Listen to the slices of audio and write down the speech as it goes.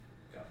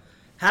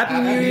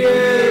Happy New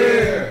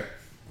Year!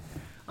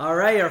 All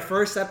right, our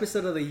first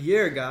episode of the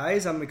year,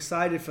 guys. I'm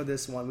excited for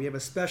this one. We have a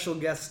special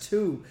guest,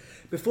 too.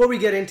 Before we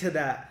get into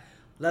that,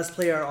 let's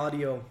play our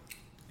audio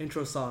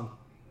intro song.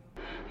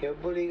 Your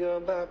booty go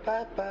ba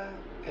ba ba.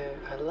 Yeah,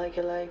 I like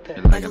it like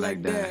that. Like it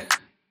like that.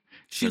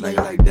 She like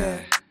it like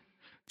that.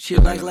 She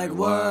like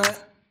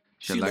what?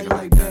 She like it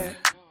like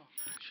that.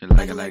 She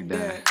like it like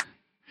that.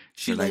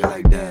 She like it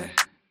like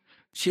that.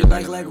 She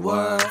like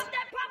what?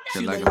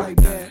 She like it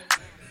like that.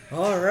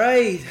 All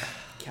right.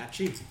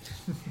 Catchy.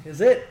 Is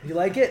it? You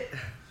like it?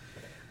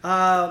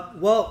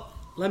 Well,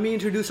 let me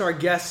introduce our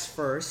guest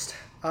first.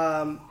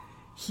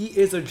 He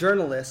is a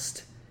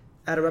journalist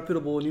at a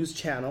reputable news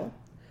channel.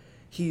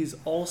 He's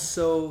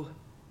also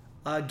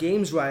a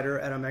games writer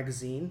at a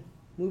magazine.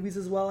 Movies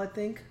as well, I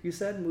think you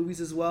said. Movies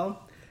as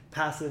well.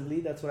 Passively,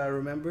 that's what I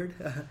remembered.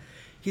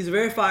 He's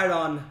verified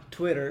on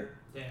Twitter.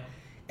 Damn.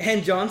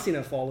 And John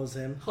Cena follows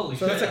him. Holy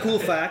so that's a cool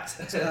fact.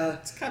 It's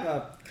kind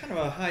of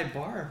a high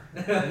bar,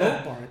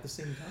 low bar at the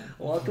same time.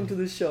 Welcome to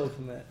the show,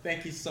 Clement.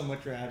 Thank you so much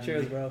for having me.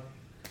 Cheers, bro.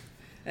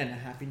 And a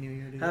happy New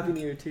Year to you. Happy New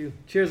Year, too.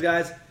 Cheers,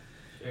 guys.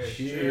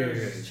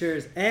 Cheers.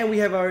 Cheers. And we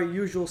have our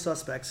usual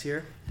suspects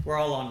here. We're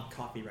all on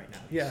coffee right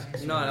now. Yeah,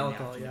 not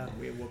alcohol, yeah.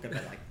 We woke up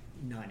at like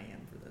 9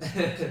 a.m. for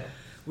this. So.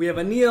 We have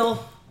Anil,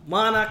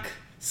 Manak,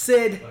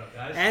 Sid,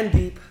 and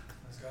Deep.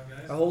 Let's go,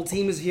 guys. Our whole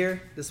team is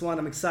here. This one,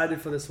 I'm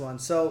excited for this one.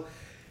 So,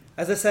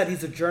 as I said,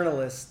 he's a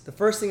journalist. The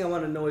first thing I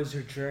want to know is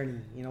your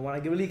journey. You know, when I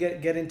really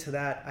get into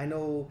that, I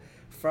know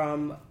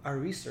from our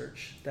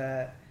research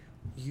that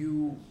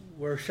you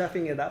were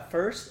chefing it at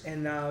first,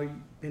 and now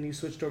then you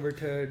switched over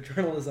to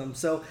journalism.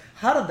 So,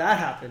 how did that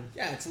happen?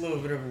 Yeah, it's a little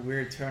bit of a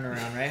weird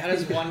turnaround, right? How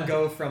does one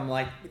go from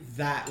like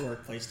that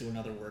workplace to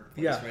another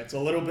workplace, Yeah. right? It's a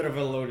little bit of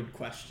a loaded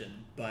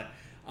question, but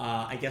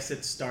I guess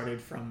it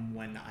started from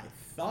when I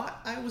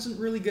thought I wasn't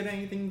really good at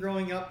anything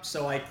growing up,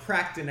 so I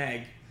cracked an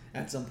egg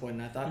at some point,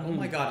 and I thought, oh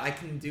my god, I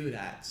can do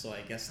that. So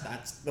I guess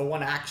that's the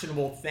one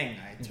actionable thing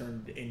I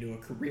turned into a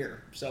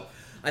career. So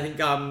I think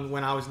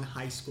when I was in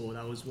high school,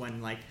 that was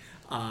when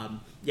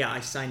I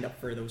signed up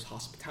for those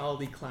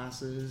hospitality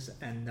classes,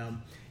 and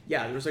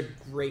there was a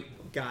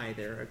great guy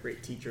there, a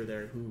great teacher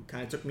there, who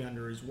kind of took me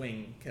under his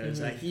wing because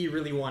he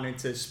really wanted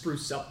to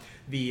spruce up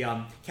the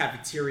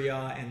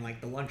cafeteria and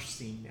like the lunch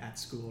scene at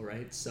school,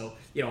 right? So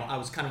I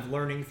was kind of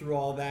learning through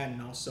all that,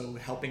 and also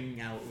helping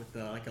out with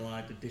like a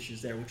lot of the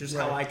dishes there, which is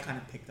how I kind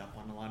of picked up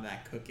on a lot of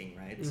that cooking,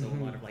 right? So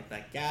a lot of like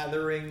that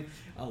gathering,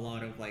 a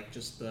lot of like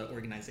just the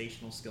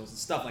organizational skills and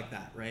stuff like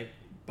that, right?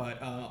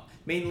 But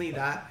mainly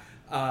that.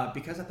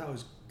 Because I thought I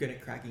was good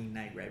at cracking an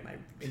egg, right? My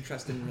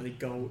interest didn't really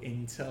go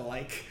into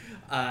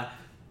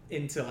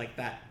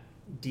that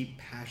deep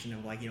passion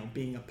of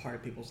being a part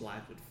of people's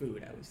lives with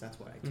food. At least that's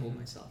what I told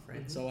myself,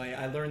 right? So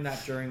I learned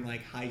that during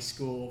like high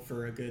school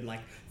for a good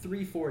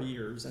 3-4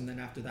 years, and then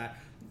after that,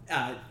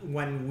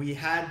 when we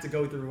had to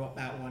go through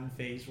that one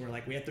phase where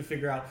we had to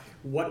figure out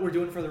what we're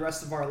doing for the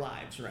rest of our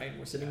lives, right?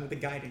 We're sitting with a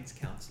guidance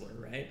counselor,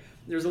 right?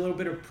 There's a little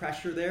bit of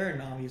pressure there,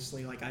 and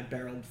obviously I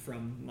barreled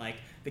from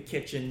the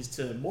kitchens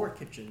to more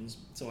kitchens.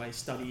 So I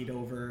studied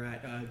over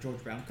at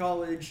George Brown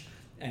College,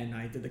 and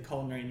I did the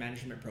culinary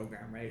management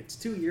program, right? It's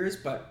 2 years,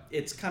 but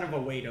it's kind of a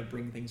way to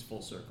bring things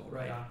full circle,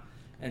 right? Yeah.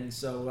 And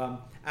so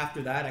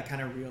after that, I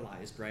kind of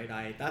realized,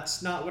 right,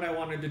 that's not what I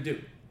wanted to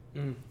do.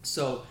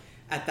 So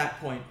at that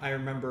point, I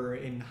remember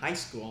in high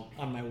school,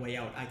 on my way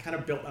out, I kind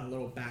of built a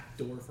little back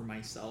door for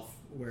myself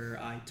where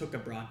I took a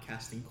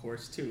broadcasting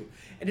course too.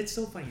 And it's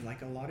so funny,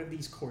 a lot of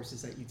these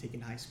courses that you take in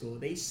high school,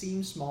 they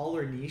seem small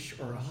or niche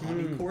or a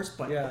hobby course,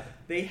 but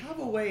they have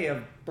a way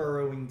of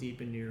burrowing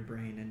deep into your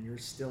brain, and you're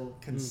still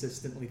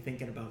consistently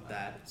thinking about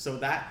that. So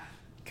that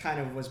kind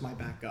of was my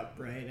backup,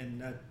 right?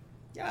 And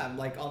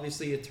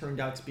obviously it turned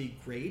out to be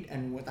great,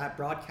 and what that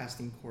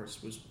broadcasting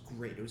course was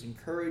great. It was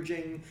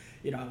encouraging.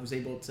 I was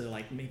able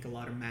to make a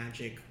lot of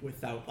magic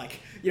without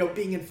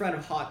being in front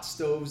of hot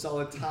stoves all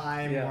the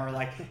time,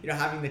 or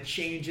having to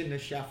change into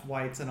chef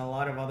whites and a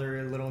lot of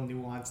other little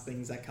nuanced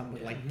things that come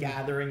with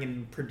gathering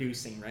and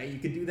producing, right? You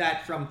could do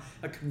that from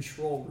a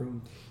control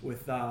room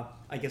with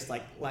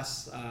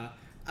less I'm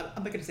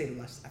not going to say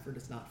less effort,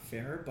 it's not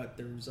fair, but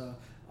there's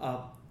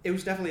it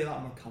was definitely a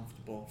lot more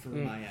comfortable for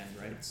my end,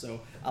 right?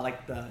 So I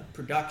like the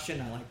production,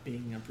 I like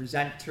being a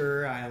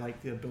presenter, I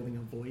like the building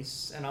a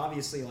voice, and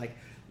obviously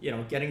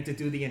getting to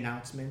do the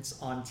announcements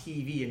on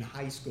TV in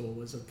high school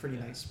was a pretty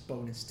nice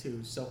bonus too.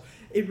 So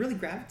it really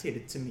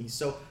gravitated to me.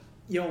 So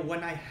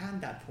when I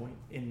had that point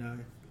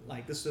in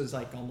this was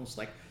almost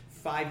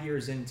 5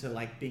 years into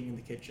being in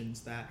the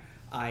kitchens that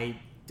I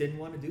didn't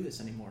want to do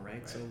this anymore,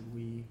 right? So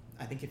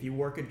I think if you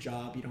work a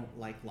job you don't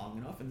like long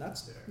enough, and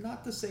that's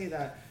not to say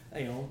that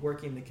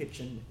working in the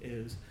kitchen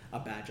is a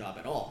bad job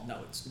at all. No,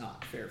 it's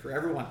not fair for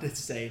everyone to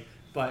say.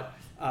 But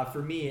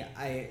for me,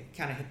 I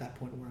kind of hit that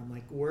point where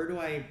I'm where do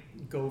I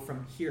go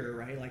from here,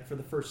 right? For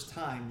the first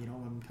time,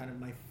 I'm kind of,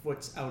 my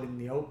foot's out in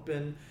the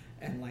open,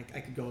 and I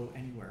could go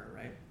anywhere,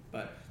 right?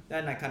 But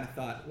then I kind of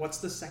thought, what's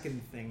the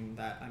second thing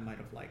that I might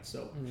have liked?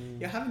 So,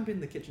 having been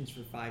in the kitchens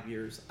for 5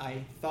 years,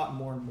 I thought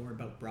more and more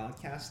about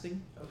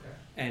broadcasting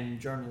and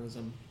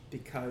journalism,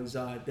 because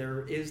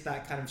there is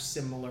that kind of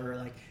similar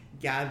like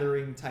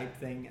gathering type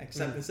thing,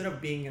 except instead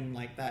of being in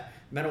like that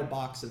metal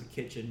box of the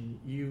kitchen,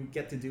 you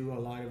get to do a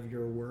lot of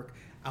your work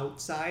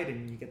outside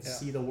and you get to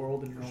see the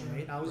world in your own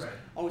way. And I was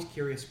always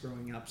curious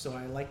growing up, so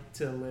I like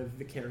to live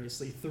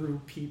vicariously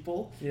through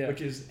people, which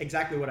is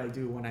exactly what I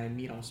do when I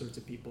meet all sorts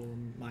of people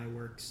in my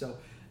work. So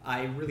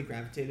I really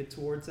gravitated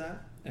towards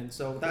that, and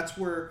so that's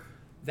where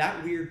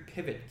that weird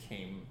pivot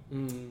came.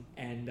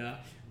 And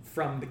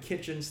from the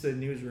kitchens to the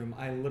newsroom,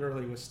 I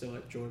literally was still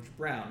at George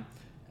Brown,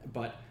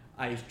 but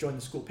I joined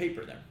the school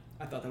paper there.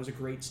 I thought that was a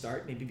great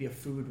start, maybe be a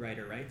food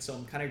writer, right? So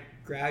I'm kind of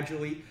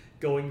gradually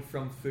going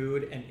from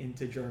food and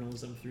into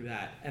journalism through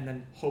that, and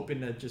then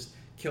hoping to just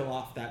kill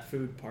off that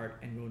food part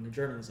and go into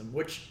journalism,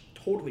 which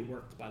totally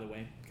worked, by the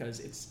way, because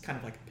it's kind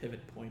of like a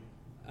pivot point.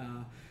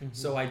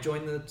 So I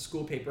joined the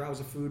school paper. I was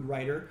a food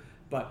writer,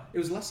 but it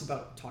was less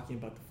about talking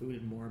about the food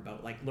and more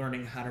about like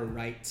learning how to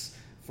write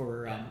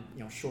for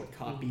short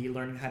copy,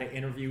 learning how to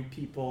interview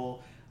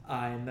people,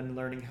 and then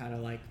learning how to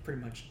like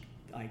pretty much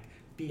like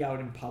be out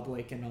in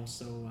public, and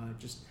also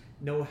just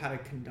know how to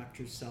conduct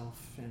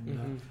yourself,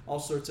 and all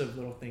sorts of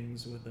little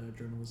things with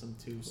journalism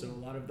too. So a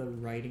lot of the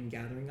writing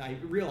gathering, I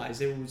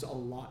realized it was a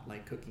lot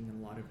like cooking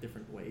in a lot of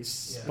different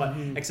ways, but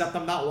except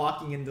I'm not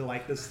walking into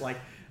like this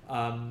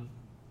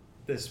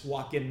this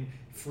walk-in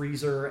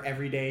freezer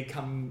every day,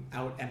 come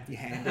out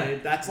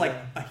empty-handed. That's like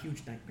a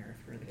huge nightmare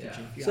if you're in the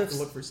kitchen. If you have to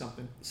look for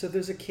something. So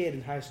there's a kid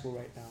in high school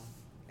right now,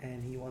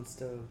 and he wants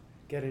to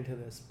get into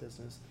this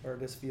business or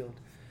this field.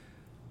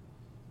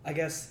 I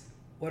guess,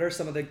 what are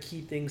some of the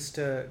key things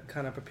to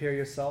kind of prepare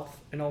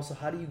yourself, and also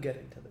how do you get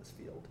into this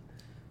field?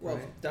 Well,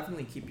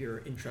 definitely keep your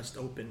interest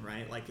open,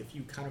 right? Like if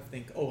you kind of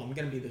think, oh, I'm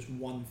going to be this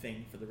one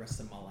thing for the rest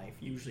of my life,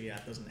 usually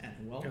that doesn't end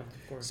well.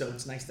 Of course. So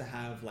it's nice to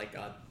have like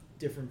a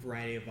different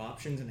variety of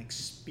options and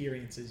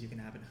experiences you can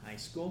have in high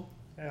school.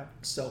 Yeah.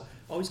 So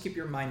always keep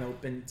your mind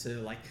open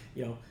to like,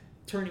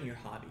 turning your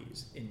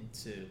hobbies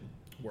into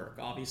work.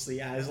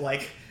 Obviously, as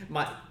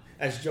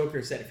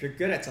Joker said, if you're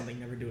good at something,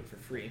 never do it for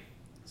free.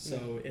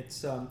 So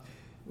it's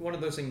one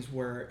of those things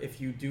where if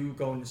you do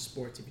go into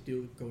sports, if you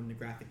do go into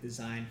graphic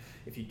design,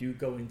 if you do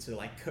go into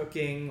like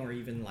cooking, or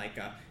even like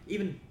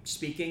even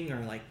speaking,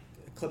 or like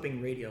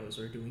clipping radios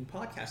or doing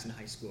podcasts in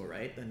high school,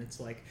 right? Then it's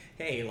like,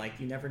 hey, like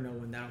you never know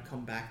when that'll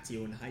come back to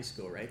you in high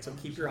school, right? So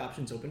keep your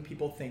options open.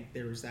 People think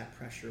there's that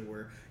pressure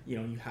where,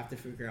 you have to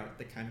figure out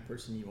the kind of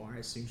person you are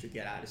as soon as you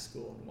get out of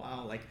school. And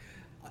wow, like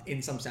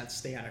in some sense,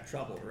 stay out of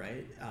trouble,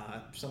 right?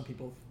 Some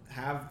people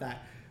have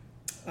that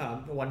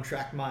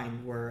one-track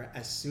mind where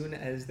as soon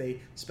as they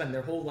spend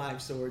their whole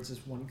lives towards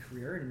this one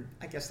career, and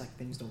I guess like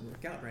things don't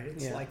work out, right?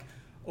 It's like,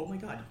 oh my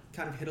God, you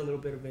kind of hit a little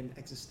bit of an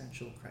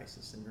existential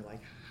crisis, and you're like,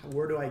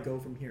 where do I go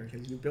from here?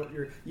 Because you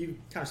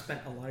kind of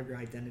spent a lot of your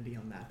identity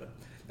on that. But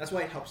that's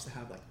why it helps to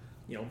have like,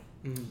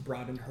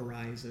 broadened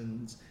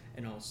horizons,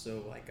 and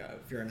also like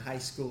if you're in high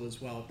school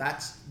as well,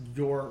 that's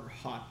your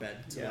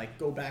hotbed to like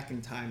go back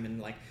in time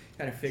and like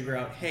kind of figure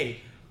out,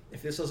 hey,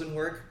 if this doesn't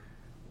work,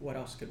 what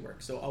else could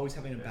work? So always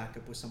having a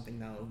backup was something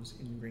that was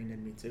ingrained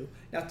in me too.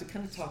 Now to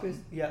kind of talk,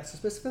 so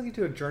specifically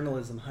to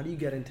journalism, how do you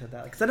get into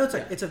that? Because I know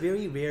it's a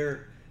very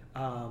rare,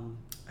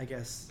 I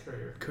guess,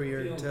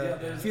 career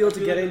field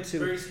to get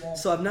into.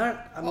 So I'm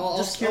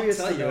just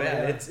curious. I'll tell you,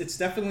 it's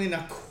definitely an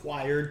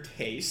acquired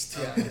taste.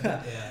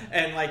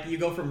 And like you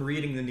go from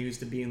reading the news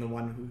to being the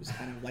one who's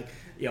kind of like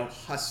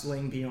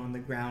hustling, being on the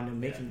ground and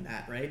making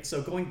that, right?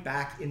 So going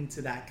back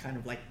into that kind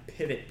of like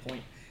pivot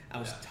point I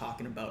was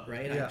talking about,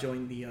 right? I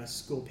joined the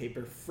school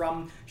paper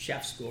from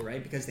chef school,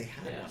 right? Because they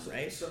had one,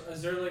 right? So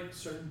is there like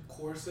certain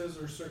courses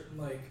or certain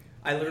like...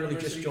 I literally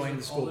just joined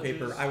the school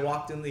paper. I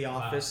walked in the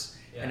office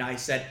and I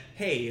said,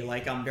 hey,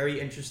 like I'm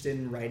very interested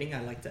in writing. I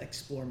like to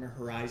explore my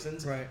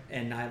horizons. Right.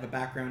 And I have a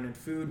background in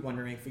food,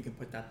 wondering if we can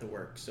put that to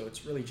work. So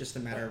it's really just a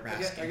matter of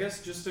asking. I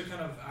guess just to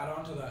kind of add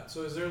on to that.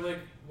 So is there like,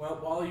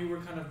 while you were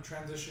kind of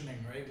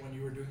transitioning, right? When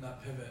you were doing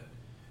that pivot,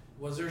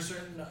 was there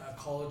certain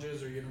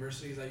colleges or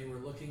universities that you were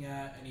looking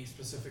at? Any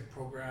specific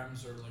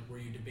programs, or like were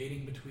you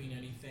debating between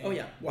anything? Oh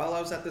yeah. While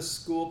I was at the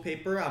school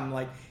paper, I'm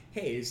like,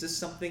 hey, is this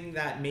something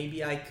that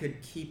maybe I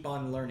could keep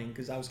on learning?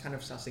 Because I was kind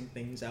of sussing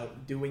things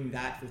out, doing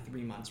that for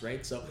 3 months,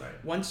 right? So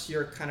once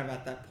you're kind of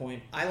at that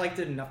point, I liked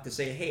it enough to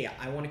say, hey,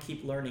 I want to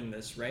keep learning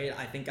this, right?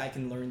 I think I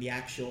can learn the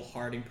actual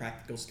hard and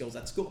practical skills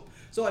at school.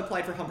 So I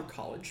applied for Humber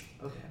College.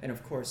 Okay. And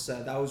of course,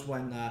 that was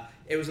when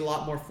it was a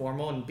lot more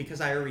formal. And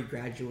because I already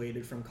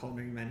graduated from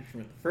culinary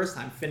management the first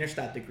time, finished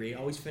that degree,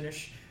 always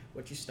finish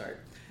what you start.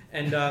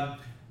 And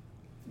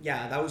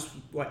yeah, that was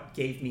what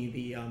gave me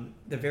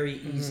the very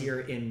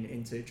easier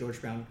into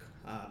George Brown,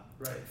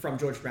 from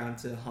George Brown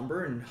to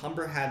Humber. And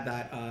Humber had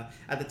that,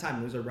 at the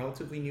time, it was a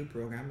relatively new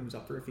program. It was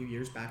up for a few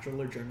years,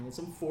 Bachelor of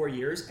Journalism, 4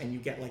 years, and you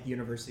get like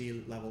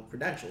university level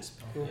credentials.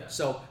 Cool. Yeah.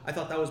 So I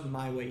thought that was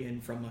my way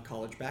in from a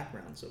college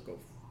background. So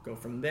go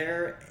from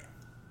there.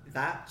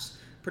 That's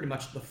pretty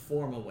much the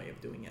formal way of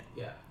doing it.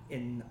 Yeah.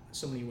 In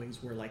so many ways,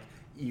 where like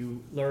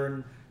you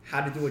learn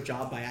how to do a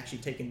job by actually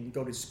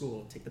go to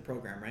school, take the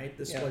program, right?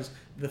 This was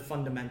the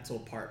fundamental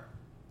part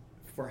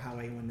for how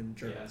I went into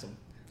journalism.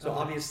 So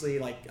obviously,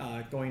 like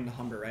going to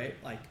Humber, right?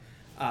 Like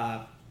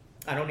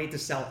I don't need to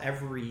sell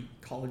every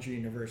college or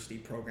university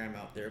program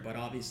out there, but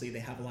obviously they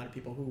have a lot of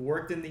people who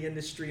worked in the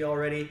industry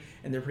already,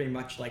 and they're pretty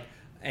much like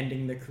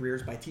ending their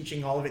careers by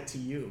teaching all of it to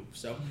you.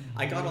 So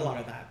I got a lot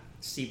of that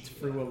seeped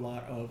through a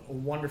lot of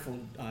wonderful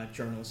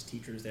journalist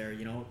teachers there,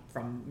 you know,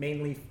 from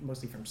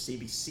mostly from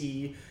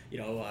CBC, you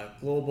know,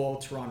 Global,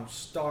 Toronto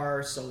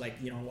Star. So like,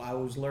 you know, I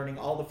was learning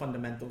all the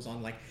fundamentals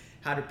on like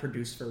how to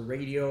produce for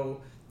radio,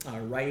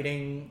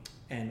 writing,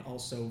 and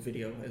also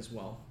video as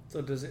well. So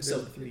is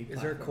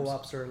there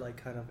co-ops or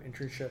like kind of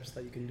internships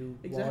that you can do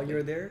while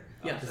you're there?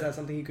 Yeah. Is that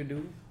something you could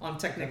do? On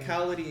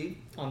technicality,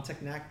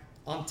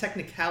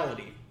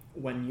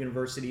 when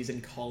universities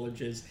and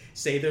colleges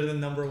say they're the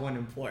number one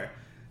employer,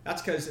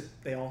 that's because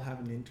they all have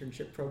an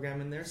internship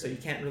program in there. So you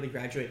can't really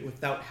graduate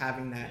without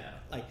having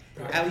that, like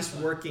at least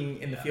working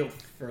in the field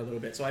for a little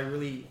bit. So I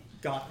really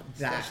got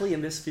that. Especially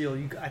in this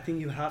field, I think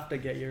you have to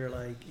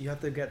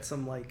get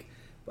some like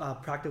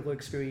practical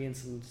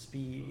experience and just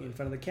be in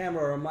front of the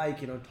camera or a mic,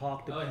 you know,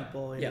 talk to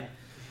people. And,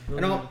 really,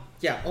 and all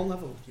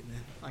level of you,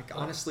 man. Like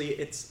honestly,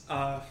 it's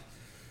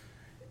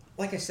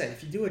like I said,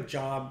 if you do a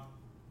job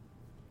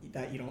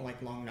that you don't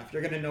like long enough,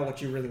 you're gonna know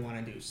what you really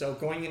want to do. So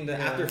going into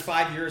after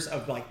 5 years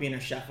of like being a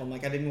chef, I'm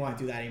like, I didn't want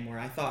to do that anymore.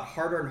 I thought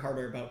harder and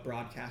harder about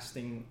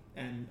broadcasting,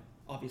 and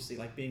obviously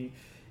like being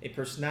a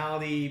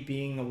personality,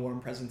 being a warm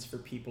presence for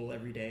people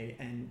every day,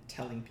 and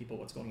telling people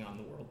what's going on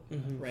in the world,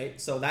 right?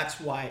 So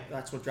that's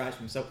what drives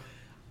me. So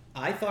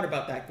I thought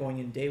about that going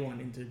in day one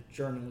into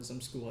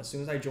journalism school. As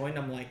soon as I joined,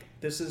 I'm like,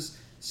 this is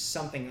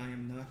something I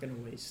am not going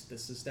to waste.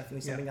 This is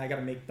definitely something I got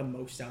to make the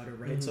most out of,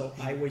 right? So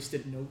I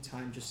wasted no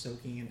time just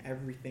soaking in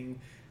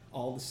everything,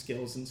 all the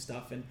skills and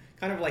stuff, and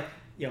kind of like,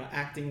 you know,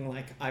 acting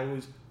like I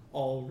was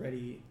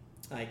already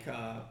like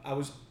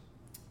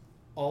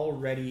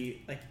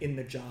in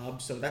the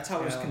job. So that's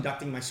how I was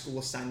conducting my school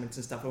assignments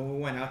and stuff. And we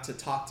went out to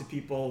talk to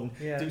people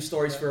and do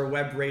stories for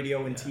web,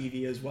 radio, and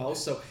TV as well.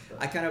 So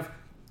I kind of,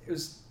 it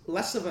was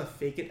less of a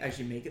fake it as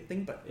you make it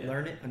thing, but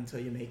learn it until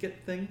you make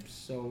it thing.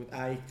 So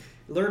I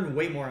learned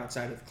way more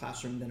outside of the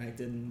classroom than I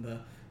did in the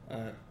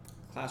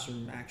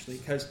classroom, actually,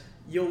 because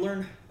you'll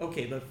learn,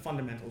 okay, the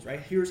fundamentals, right?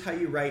 Here's how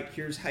you write,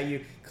 here's how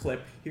you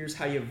clip, here's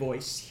how you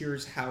voice,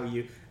 here's how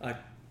you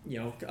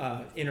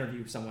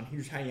interview someone,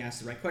 here's how you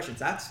ask the right questions.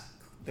 That's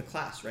the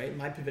class, right?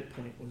 My pivot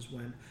point was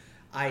when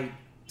I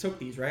took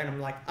these, right? And I'm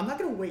like, I'm not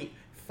going to wait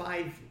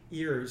 5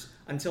 years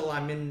until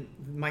I'm in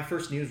my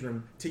first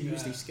newsroom to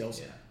use these skills.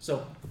 Yeah.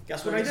 So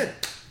guess what I did?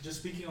 Just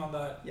speaking on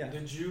that,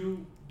 did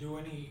you do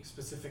any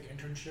specific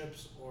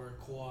internships or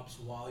co-ops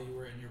while you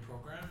were in your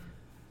program?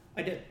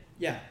 I did,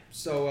 yeah.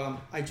 So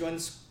I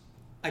joined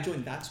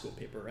that school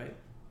paper, right?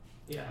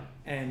 Yeah.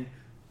 And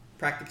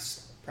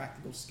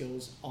practical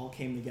skills all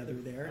came together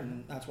there,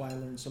 and that's why I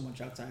learned so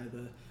much outside of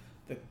the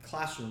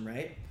classroom,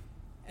 right?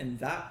 And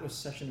that was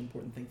such an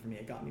important thing for me.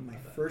 It got me my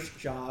first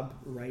job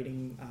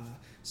writing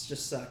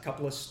just a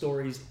couple of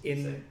stories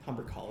in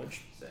Humber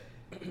College.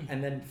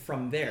 And then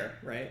from there,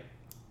 right,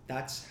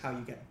 that's how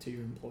you get to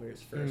your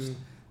employers first.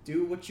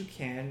 Do what you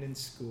can in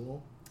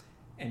school,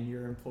 and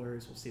your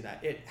employers will see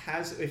that.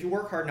 If you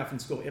work hard enough in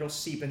school, it'll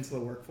seep into the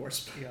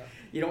workforce.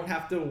 You don't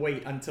have to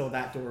wait until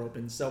that door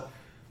opens. So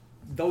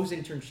those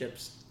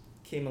internships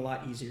came a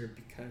lot easier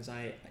because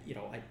I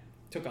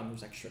took on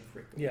those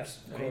extracurriculars.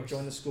 I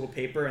joined the school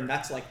paper, and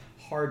that's like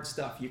hard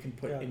stuff you can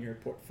put in your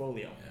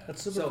portfolio.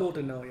 That's super cool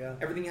to know.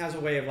 Everything has a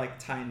way of like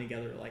tying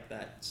together like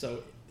that.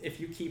 So if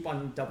you keep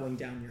on doubling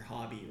down your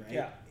hobby,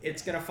 right,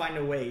 it's gonna find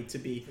a way to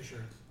be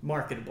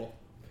marketable.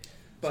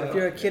 But so if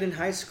you're a kid in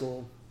high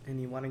school and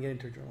you want to get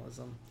into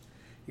journalism,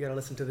 you got to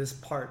listen to this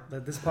part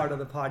of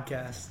the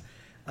podcast.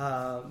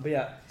 But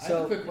yeah, so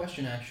I have a quick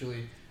question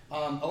actually. A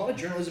lot of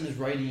journalism is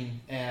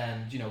writing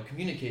and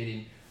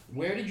communicating.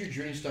 Where did your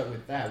journey start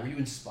with that? Were you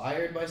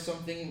inspired by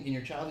something in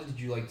your childhood?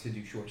 Did you like to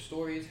do short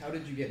stories? How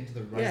did you get into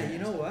the writing? Yeah, you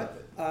know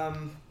what?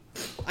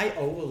 I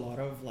owe a lot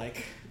of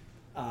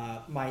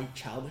my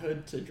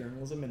childhood to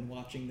journalism and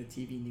watching the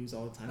TV news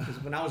all the time.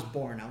 Because when I was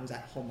born, I was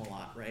at home a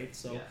lot, right?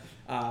 So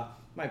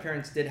my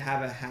parents did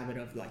have a habit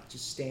of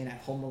just staying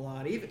at home a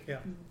lot, even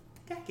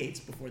decades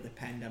before the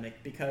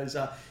pandemic, because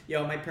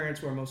my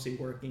parents were mostly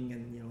working,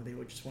 and they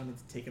would just wanted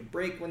to take a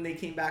break when they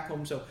came back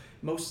home. So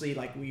mostly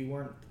we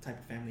weren't the type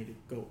of family to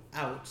go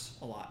out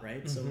a lot,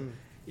 right? So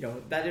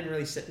that didn't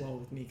really sit well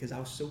with me, because I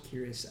was so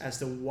curious as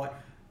to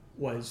what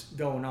was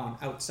going on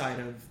outside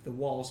of the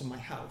walls of my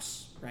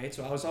house, right?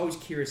 So I was always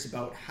curious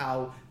about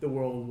how the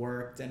world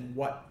worked and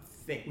what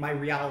my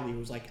reality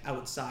was like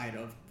outside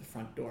of the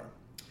front door.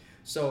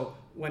 So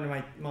when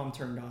my mom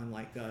turned on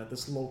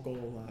this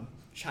local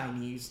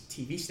Chinese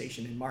TV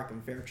station in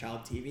Markham,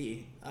 Fairchild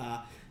TV,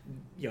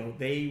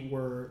 they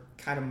were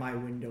kind of my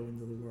window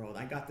into the world.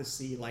 I got to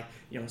see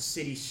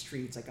city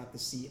streets. I got to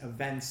see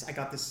events. I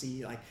got to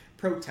see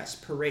protests,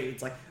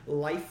 parades,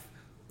 life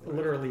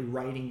literally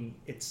writing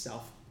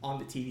itself on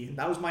the TV, and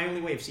that was my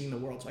only way of seeing the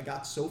world. So I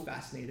got so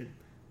fascinated,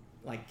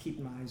 like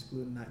keeping my eyes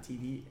glued on that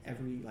TV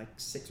every like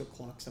 6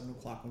 o'clock, 7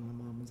 o'clock when my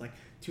mom was like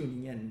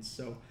tuning in.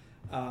 So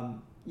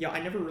I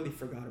never really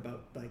forgot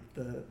about like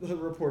the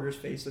reporter's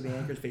face or the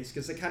anchor's face,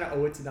 because I kind of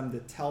owe it to them to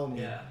tell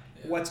me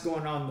what's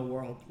going on in the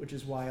world, which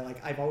is why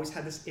like I've always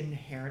had this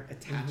inherent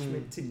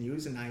attachment to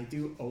news, and I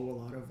do owe a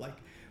lot of like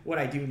what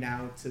I do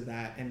now to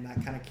that and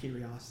that kind of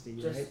curiosity,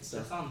 right? So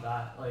just on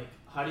that, like,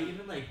 how do you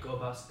even like go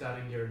about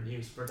scouting your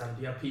news for them?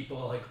 Do you have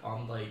people like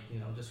on like, you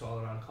know, just all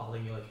around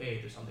calling you like, hey,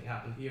 there's something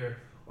happened here,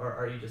 or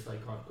are you just like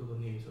on Google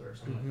News or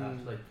something like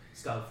that to like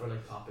scout for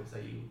like topics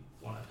that you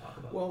want to talk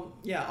about? Well,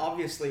 yeah,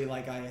 obviously,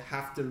 like I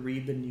have to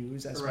read the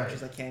news as much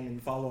as I can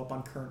and follow up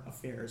on current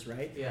affairs,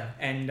 right? Yeah.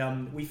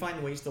 And we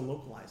find ways to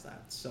localize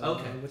that. So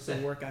with the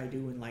work I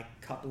do in like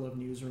a couple of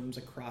newsrooms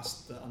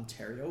across the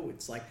Ontario,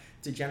 it's like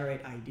to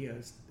generate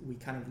ideas, we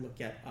kind of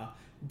look at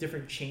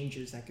different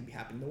changes that could be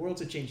happening. The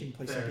world's a changing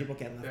place, and people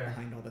get left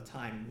behind all the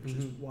time, which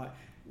is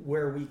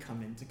where we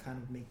come in to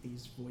kind of make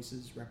these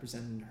voices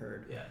represented and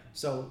heard. Yeah.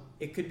 So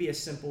it could be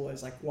as simple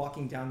as like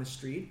walking down the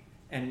street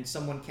and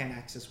someone can't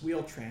access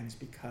Wheel-Trans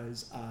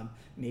because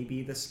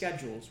maybe the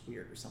schedule's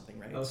weird or something,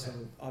 right? Okay. So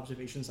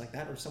observations like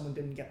that, or someone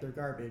didn't get their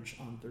garbage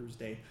on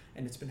Thursday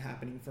and it's been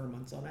happening for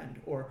months on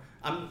end. Or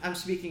I'm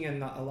speaking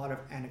in a lot of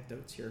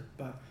anecdotes here,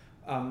 but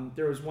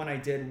there was one I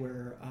did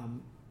where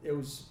it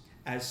was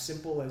as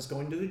simple as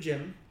going to the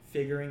gym,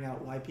 figuring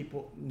out why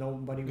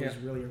nobody was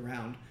really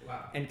around,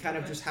 and kind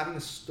of just having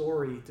a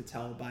story to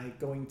tell by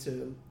going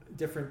to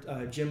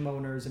different gym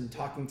owners and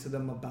talking to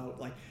them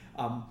about like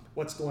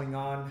what's going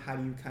on, how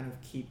do you kind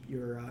of keep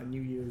your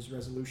New Year's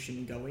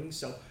resolution going.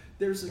 So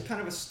there's a kind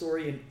of a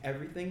story in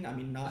everything. I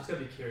mean, not just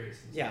gotta be curious.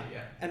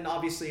 And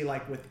obviously,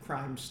 like with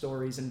crime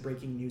stories and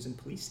breaking news and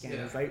police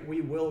scandals, right?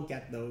 We will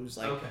get those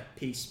like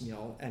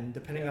piecemeal, and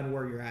depending on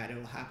where you're at,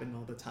 it'll happen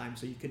all the time.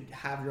 So you could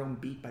have your own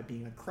beat by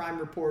being a crime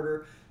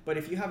reporter, but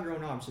if you have your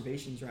own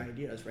observations or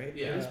ideas, right, it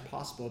is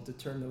possible to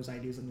turn those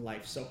ideas into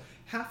life. So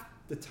half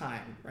the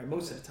time, right,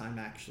 most of the time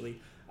actually,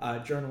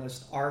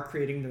 journalists are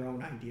creating their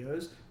own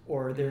ideas,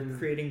 or they're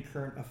creating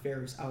current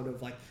affairs out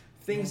of like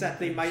things that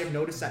they might have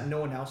noticed that no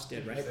one else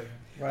did, right?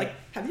 Like,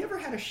 have you ever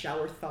had a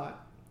shower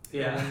thought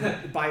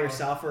by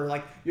yourself, or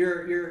like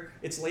you're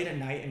it's late at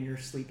night and you're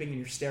sleeping and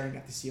you're staring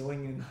at the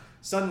ceiling, and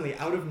suddenly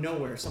out of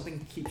nowhere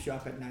something keeps you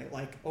up at night,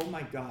 like, oh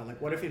my god,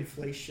 like what if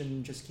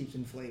inflation just keeps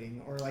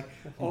inflating, or like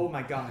oh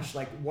my gosh,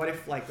 like what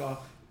if like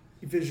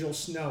visual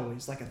snow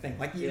is like a thing,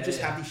 like you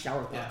have these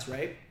shower thoughts,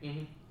 right?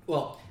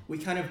 Well, we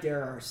kind of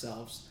dare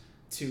ourselves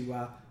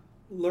to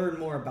learn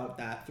more about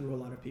that through a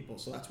lot of people.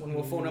 So that's when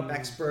we'll phone up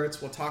experts,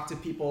 we'll talk to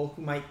people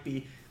who might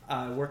be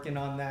working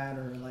on that,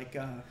 or like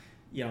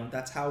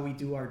that's how we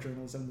do our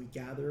journalism. We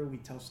gather, we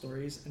tell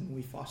stories, and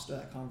we foster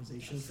that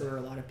conversation for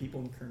a lot of people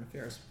in current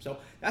affairs. So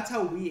that's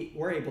how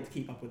we're able to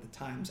keep up with the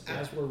times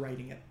as we're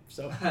writing it.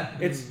 So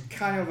it's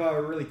kind of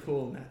really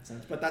cool in that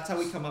sense. But that's how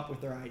we come up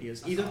with our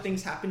ideas. Either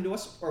things happen to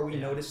us, or we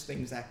notice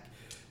things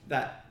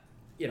that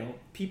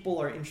people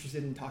are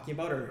interested in talking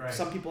about, or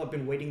some people have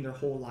been waiting their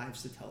whole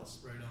lives to tell us.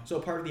 So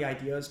part of the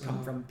ideas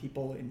come from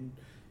people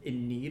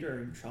in need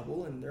or in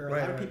trouble, and there are a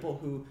lot of people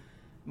who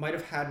might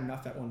have had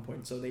enough at one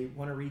point, so they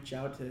want to reach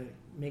out to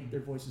make their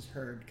voices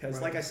heard.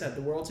 Because like I said,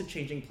 the world's a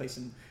changing place,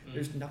 and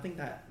there's nothing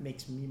that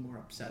makes me more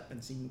upset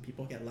than seeing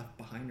people get left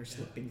behind or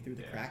slipping through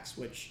the cracks,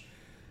 which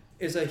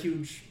is a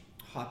huge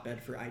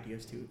hotbed for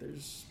ideas too.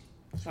 There's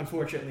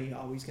unfortunately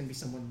always going to be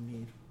someone in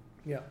need.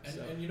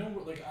 And you know,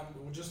 like,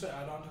 just to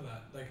add on to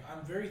that, like,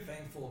 I'm very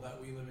thankful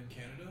that we live in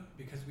Canada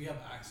because we have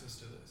access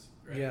to this,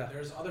 right?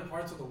 There's other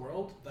parts of the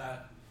world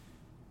that,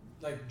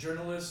 like,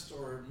 journalists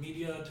or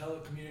media,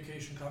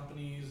 telecommunication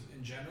companies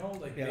in general,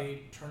 like,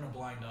 they turn a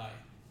blind eye,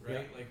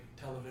 right? Like,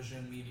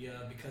 television,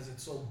 media, because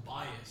it's so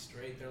biased,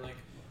 right? They're like,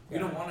 we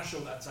don't want to show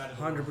that side of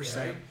the 100%.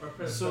 Right?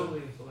 Or so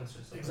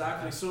influencers.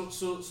 Exactly. Like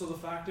so the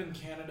fact in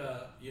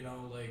Canada,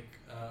 like,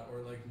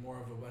 or like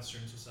more of a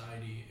Western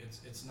society,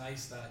 it's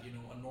nice that,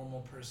 a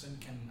normal person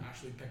can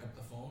actually pick up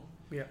the phone,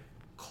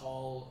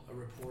 call a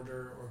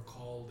reporter or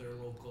call their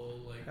local,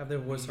 like, have their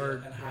voice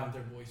heard, and have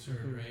their voice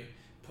heard, right?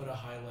 Put a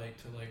highlight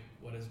to like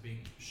what is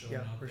being shown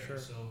out there. Sure.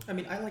 So I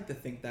mean, I like to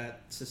think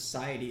that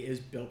society is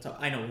built up.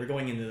 I know we're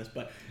going into this,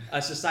 but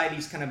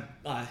society's kind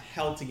of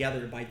held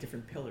together by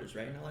different pillars,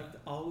 right? And I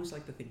always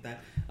like to think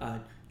that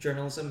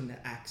journalism and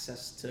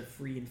access to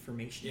free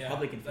information,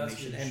 public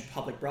information, and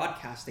public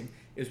broadcasting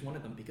is one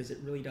of them, because it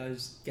really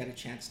does get a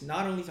chance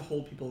not only to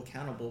hold people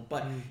accountable,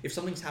 but if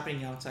something's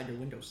happening outside your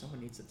window, someone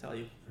needs to tell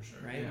you. For sure.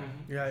 Right?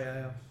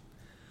 Yeah.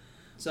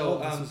 So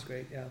this is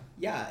great.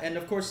 And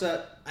of course,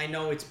 I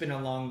know it's been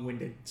a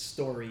long-winded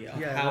story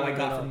of how I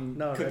got from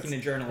cooking to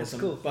journalism.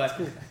 It's cool. But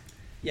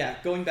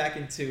going back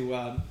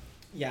into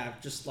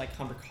just like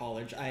Humber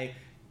College, I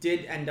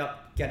did end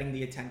up getting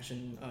the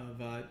attention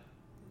of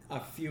a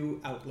few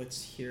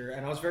outlets here,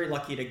 and I was very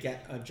lucky to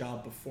get a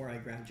job before I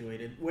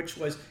graduated, which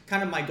was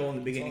kind of my goal in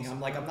the beginning. Awesome.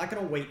 I'm like, I'm not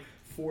going to wait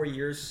 4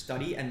 years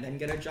study and then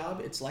get a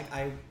job. It's like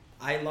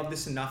I love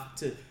this enough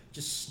to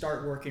just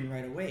start working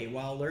right away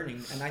while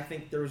learning. And I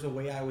think there was a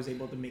way I was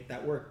able to make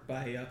that work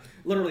by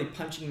literally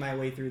punching my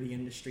way through the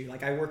industry.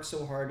 Like I worked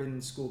so hard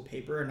in school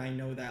paper, and I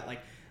know that like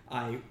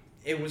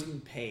it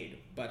wasn't paid,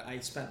 but I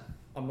spent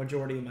a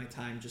majority of my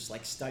time just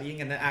like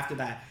studying, and then after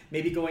that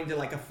maybe going to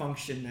like a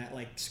function at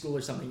like school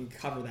or something and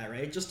cover that,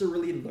 right? Just to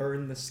really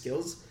learn the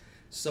skills.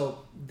 So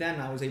then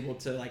I was able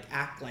to like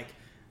act like,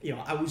 you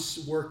know, I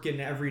was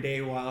working every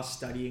day while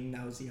studying.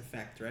 That was the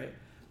effect, right?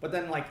 But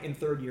then like in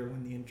third year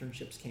when the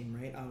internships came,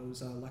 right, I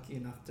was lucky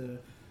enough to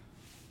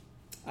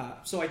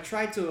so I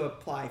tried to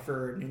apply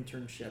for an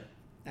internship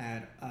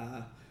at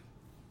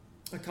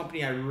a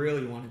company I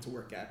really wanted to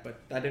work at,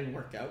 but that didn't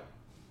work out.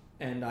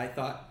 And I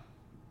thought,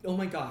 oh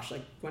my gosh,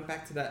 like went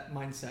back to that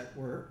mindset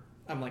where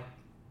I'm like,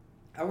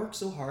 I worked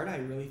so hard, I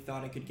really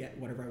thought I could get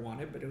whatever I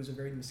wanted, but it was a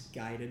very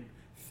misguided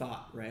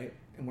thought, right?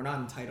 And we're not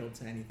entitled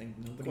to anything.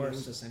 Nobody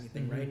owes us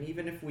anything, right? And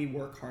even if we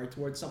work hard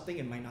towards something,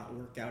 it might not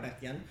work out at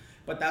the end.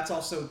 But that's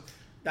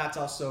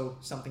also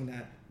something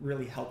that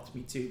really helped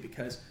me too,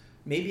 because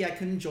maybe I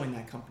couldn't join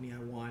that company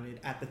I wanted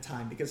at the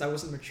time because I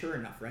wasn't mature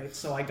enough, right?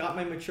 So I got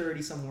my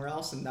maturity somewhere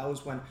else, and that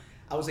was when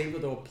I was able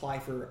to apply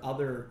for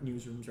other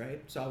newsrooms,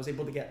 right? So I was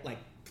able to get like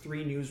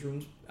 3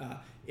 newsrooms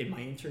in my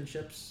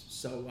internships.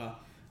 So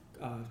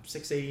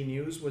 680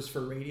 News was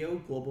for radio,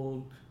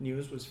 Global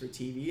News was for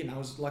TV, and I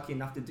was lucky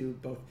enough to do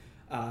both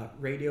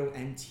radio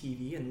and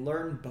TV and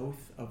learn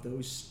both of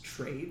those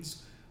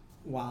trades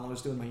while I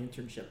was doing my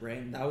internship, right?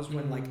 And that was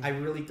when like I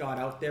really got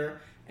out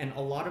there, and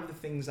a lot of the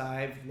things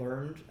I've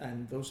learned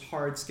and those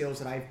hard skills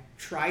that I've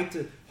tried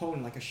to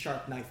hone like a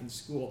sharp knife in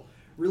school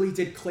really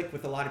did click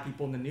with a lot of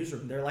people in the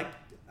newsroom. They're like,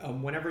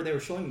 whenever they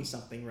were showing me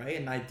something, right,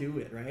 and I do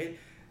it, right,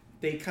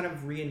 they kind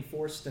of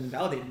reinforced and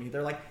validated me.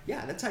 They're like,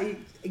 yeah,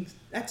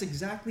 that's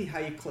exactly how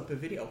you clip a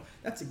video.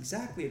 That's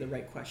exactly the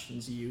right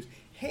questions you use.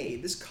 Hey,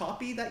 this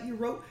copy that you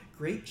wrote,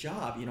 great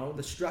job. You know,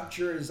 the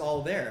structure is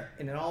all there.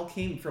 And it all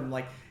came from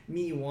like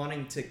me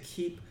wanting to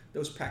keep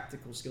those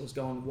practical skills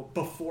going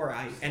before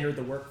I entered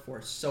the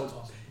workforce. So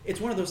awesome. It's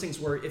one of those things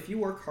where if you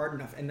work hard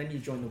enough and then you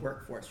join the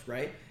workforce,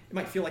 right, it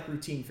might feel like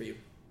routine for you.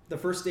 The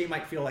first day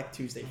might feel like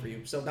Tuesday for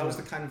you. So that was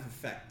the kind of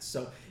effect.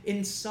 So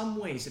in some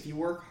ways, if you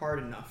work hard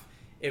enough,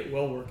 it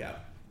will work out,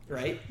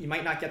 right? You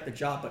might not get the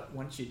job, but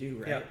once you do,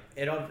 right,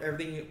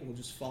 everything will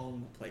just fall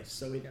into place.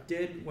 So it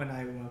did when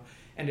I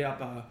ended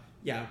up,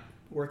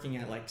 working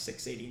at like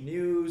 680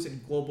 News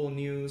and Global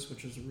News,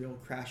 which was a real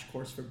crash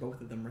course for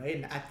both of them, right?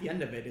 And at the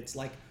end of it, it's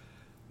like,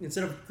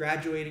 instead of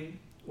graduating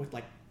with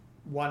like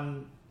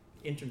one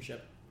internship,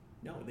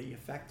 no, the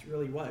effect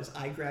really was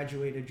I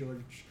graduated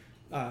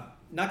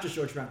not just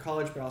George Brown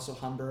College, but also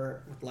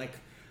Humber with like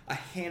a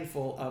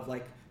handful of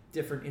like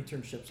different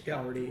internships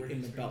already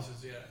in the belt.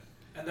 Yeah,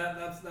 and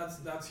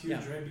that's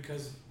huge, right?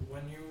 Because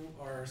when you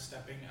are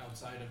stepping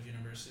outside of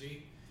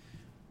university,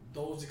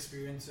 those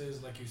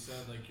experiences, like you said,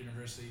 like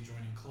university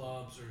joining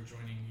clubs or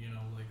joining, you know,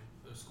 like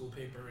the school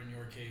paper in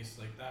your case,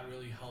 like that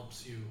really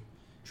helps you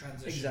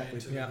transition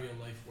into the real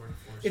life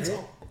workforce.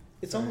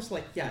 It's almost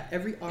like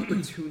every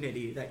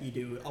opportunity that you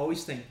do,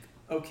 always think,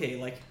 okay,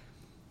 like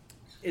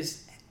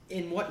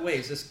in what way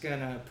is this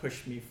gonna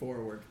push me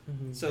forward?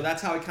 So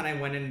that's how I kind of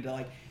went into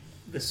like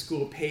the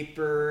school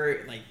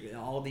paper, like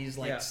all these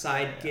like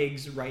side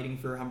gigs, writing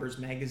for Humber's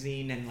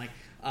magazine, and like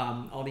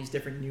all these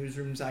different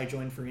newsrooms I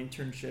joined for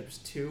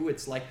internships too.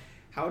 It's like,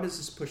 how does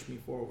this push me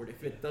forward?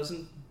 If it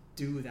doesn't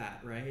do that,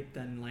 right,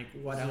 then like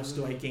what else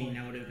do I gain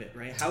out of it,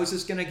 right? How is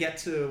this gonna get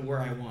to where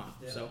I want?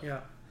 So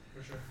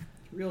for sure.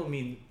 Real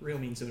mean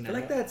zone. I feel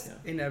like that's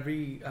in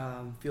every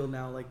field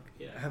now. Like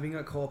having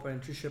a co-op or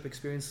internship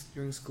experience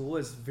during school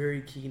is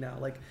very key now.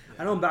 Like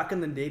I know back in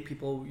the day,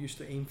 people used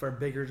to aim for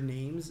bigger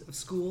names of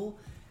school,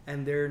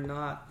 and there are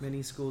not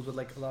many schools with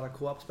like a lot of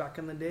co-ops back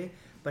in the day.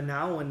 But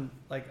now, when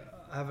like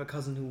I have a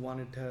cousin who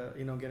wanted to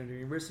get into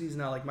universities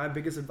now, like my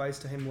biggest advice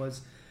to him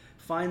was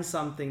find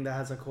something that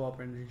has a co-op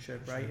or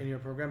internship, right, in your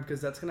program,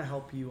 because that's gonna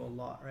help you a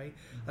lot, right?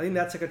 I think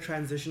that's like a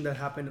transition that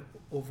happened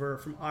over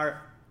from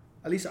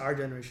at least our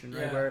generation,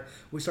 right? Where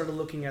we started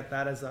looking at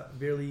that as a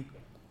really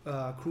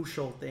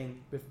crucial thing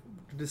to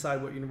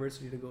decide what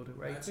university to go to,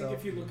 right? I think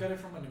if you look at it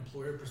from an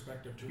employer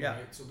perspective too,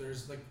 right? So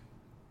there's like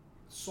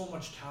so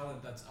much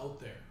talent that's out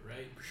there,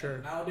 right? For sure.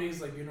 And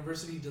nowadays, like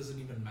university doesn't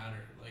even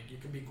matter. Like you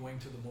could be going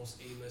to the most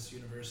A-list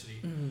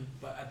university,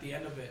 but at the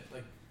end of it,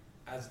 like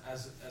as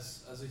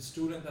a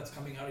student that's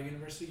coming out of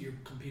university, you're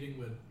competing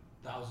with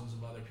thousands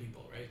of other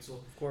people, right? So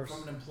of course,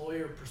 from an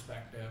employer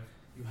perspective,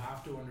 you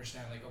have to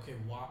understand like, okay,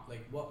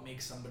 what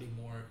makes somebody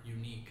more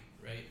unique,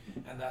 right?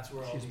 And that's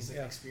where all these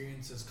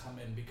experiences come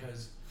in,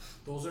 because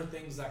those are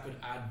things that could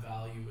add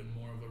value in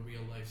more of a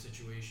real life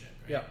situation,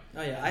 right?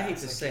 I hate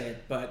to say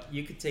it, but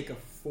you could take a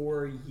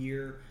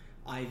 4-year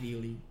Ivy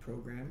League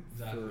program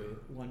for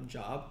one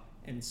job,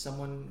 and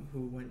someone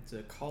who went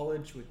to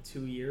college with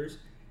 2 years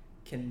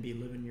can be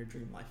living your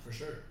dream life. For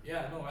sure.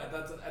 Yeah, no,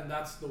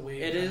 that's the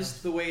way it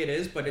is. The way it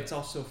is, but it's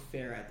also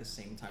fair at the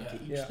same time to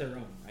each their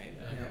own, right?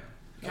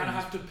 You kind of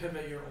have to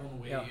pivot your own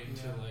way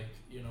into like,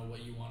 you know,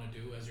 what you want to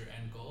do as your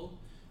end goal,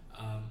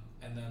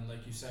 and then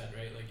like you said,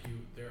 right? Like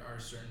there are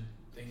certain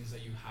things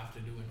that you have to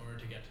do in order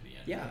to get to the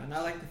end. Yeah, and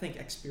I like to think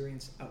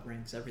experience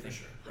outranks everything. For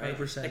sure. Right?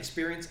 100%.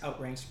 Experience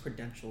outranks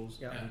credentials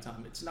Yeah. every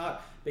time. It's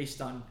not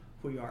based on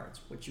who you are, it's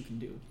what you can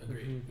do.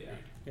 Agreed. Mhm. Yeah.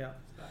 Yeah.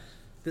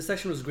 This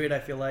section was great. I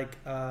feel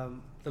like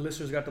the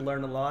listeners got to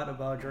learn a lot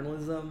about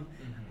journalism,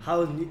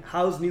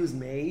 how's news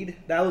made.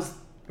 That was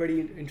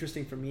pretty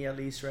interesting for me, at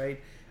least, right?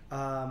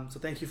 So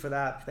thank you for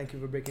that. Thank you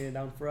for breaking it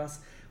down for us.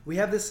 We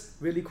have this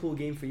really cool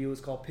game for you.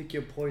 It's called Pick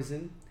Your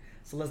Poison.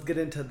 So let's get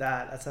into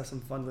that. Let's have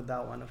some fun with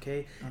that one,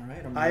 okay? All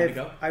right, I'm ready to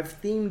go.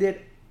 I've themed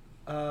it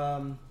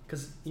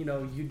because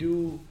you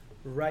do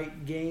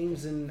write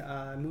games and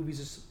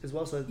movies as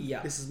well. So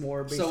Yeah. this is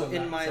more based So on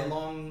in that. my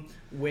long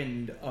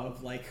wind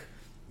of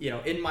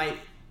in my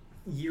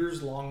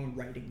years long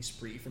writing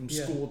spree from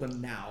Yeah. school to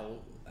now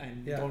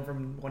and Yeah. going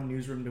from one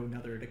newsroom to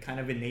another to kind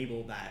of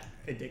enable that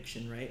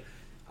addiction, right?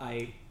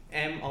 I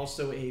am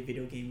also a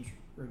video games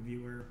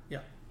reviewer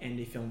Yeah. and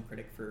a film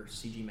critic for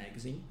CG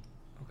Magazine.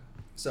 Okay.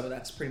 So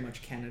that's pretty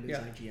much Canada's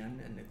Yeah.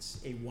 IGN, and it's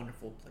a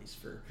wonderful place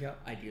for Yeah.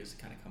 ideas to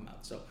kind of come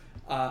out. So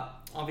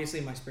obviously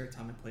in my spare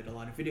time I played a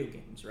lot of video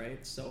games,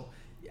 right? So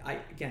I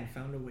again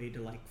found a way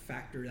to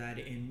factor that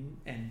in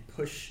and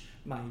push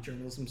my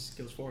journalism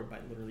skills forward by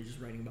literally just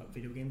writing about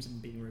video games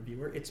and being a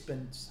reviewer. It's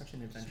been such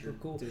an adventure. Super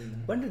cool. Doing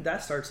that. When did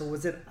that start? So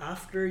was it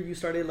after you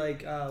started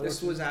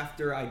This was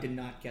after I did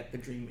not get the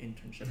dream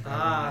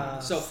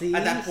internship. So see,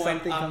 at that point,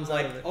 something I'm comes out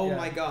like, of it. oh Yeah.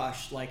 my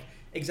gosh,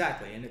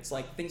 exactly. And it's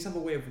like things have a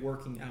way of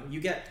working out. You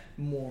get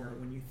more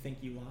when you think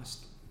you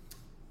lost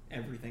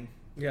everything.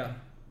 Yeah.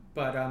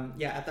 But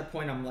at that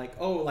point, I'm like,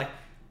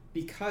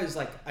 because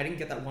I didn't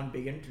get that one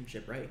big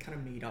internship, right? It kind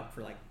of made up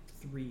for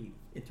 3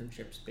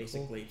 internships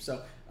basically.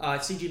 So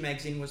CG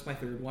Magazine was my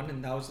third one,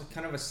 and that was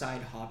kind of a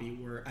side hobby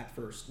where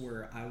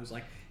I was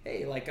like,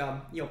 hey,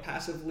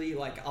 passively,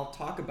 I'll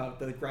talk about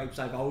the gripes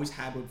I've always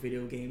had with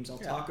video games. I'll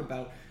talk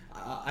about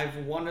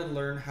I've wanted to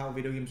learn how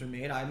video games are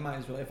made. I might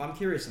as well, if I'm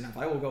curious enough,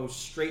 I will go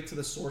straight to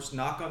the source,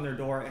 knock on their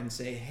door, and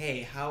say,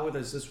 hey, how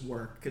does this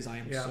work? Because I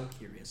am so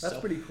curious. That's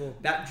pretty cool.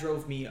 That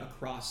drove me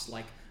across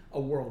a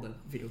world of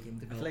video game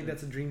development. I feel like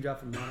that's a dream job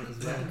for Monic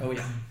as well. Oh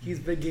yeah, he's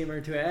a big gamer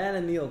too,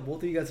 and Neil,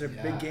 both of you guys are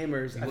big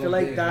gamers. I You feel love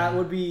like big, that man.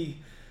 would be.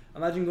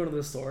 Imagine going to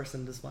the source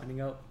and just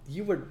finding out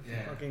you would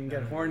fucking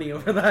get horny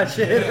over that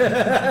shit.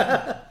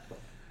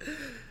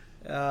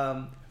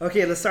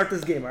 Okay, let's start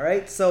this game. All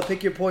right, so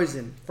pick your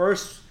poison.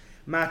 First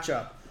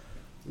matchup: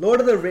 Lord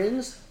of the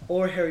Rings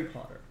or Harry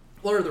Potter.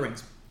 Lord of the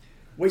Rings.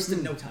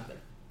 Wasted no time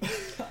there.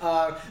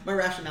 My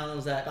rationale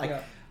is that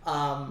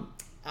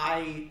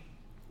I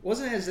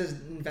wasn't as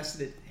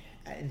invested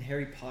in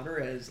Harry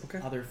Potter as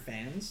other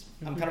fans.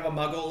 I'm kind of a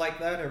muggle like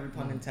that, every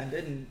pun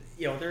intended, and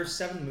there are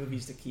 7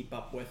 movies to keep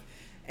up with,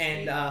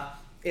 and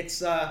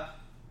it's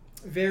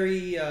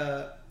very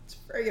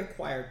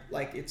acquired.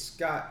 It's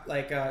got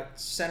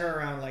center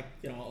around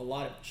a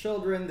lot of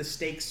children. The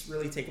stakes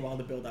really take a while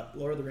to build up.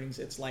 Lord of the Rings,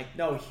 it's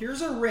no,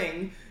 here's a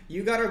ring.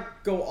 You gotta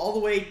go all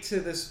the way to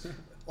this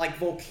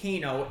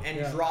volcano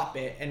and drop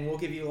it, and we'll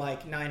give you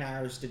 9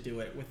 hours to do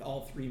it with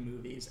all 3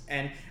 movies.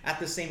 And at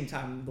the same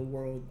time, the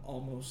world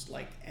almost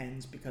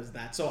ends because of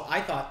that. So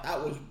I thought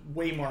that was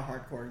way more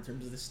hardcore in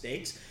terms of the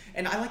stakes,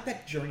 and I like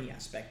that journey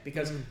aspect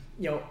because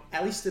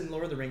at least in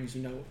Lord of the Rings,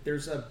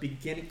 there's a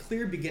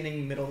clear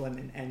beginning, middle, and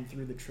an end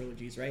through the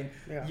trilogies, right?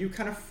 Yeah. You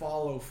kind of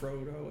follow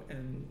Frodo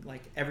and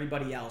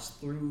everybody else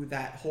through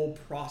that whole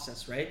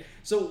process, right?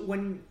 So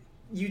when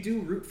you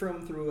do root for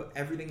him through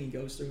everything he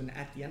goes through, and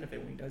at the end of it,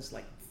 when he does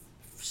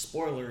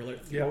spoiler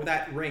alert, throw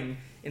that ring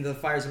into the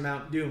fires of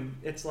Mount Doom,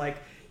 it's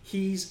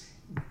he's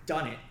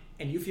done it,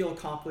 and you feel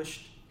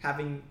accomplished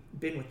having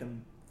been with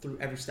him through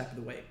every step of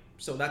the way.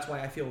 So that's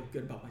why I feel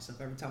good about myself.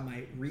 Every time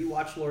I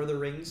rewatch Lord of the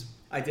Rings,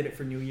 I did it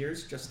for New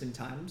Year's just in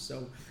time.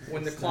 So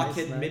when the clock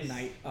hit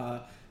midnight,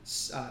 what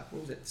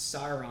was it?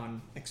 Sauron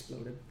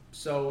exploded.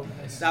 So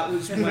that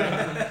was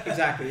when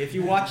exactly. If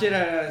you watch it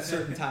at a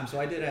certain time, so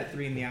I did it at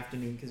 3 p.m.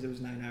 because it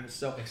was 9 hours.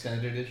 So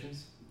Extended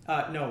editions?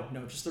 no,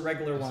 just the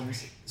regular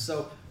ones.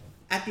 So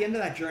at the end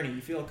of that journey,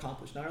 you feel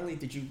accomplished. Not only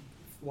did you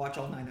watch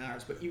all 9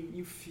 hours, but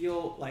you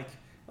feel like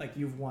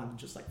you've won,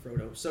 just like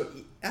Frodo. So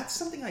that's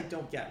something I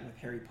don't get with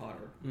Harry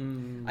Potter.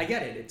 I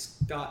get it. It's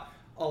got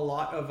a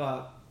lot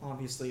of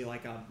obviously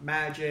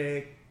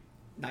magic,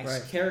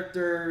 nice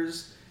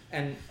characters,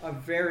 and a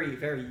very,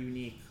 very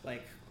unique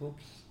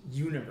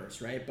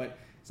universe, right? But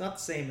it's not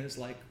the same as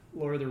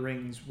Lord of the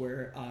Rings,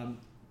 where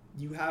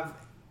you have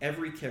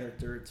every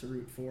character to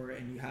root for,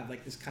 and you have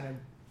this kind of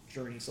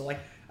journey. So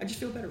I just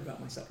feel better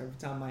about myself every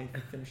time I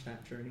finish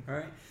that journey. All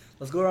right,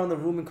 let's go around the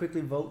room and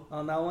quickly vote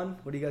on that one.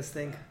 What do you guys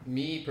think?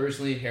 Me,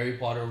 personally, Harry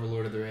Potter over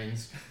Lord of the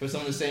Rings. For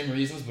some of the same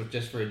reasons, but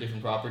just for a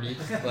different property.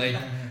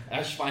 I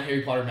just find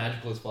Harry Potter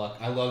magical as fuck.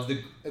 I love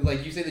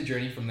you say, the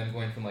journey from them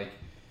going from what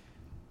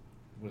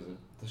is it?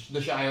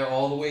 The Shire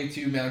all the way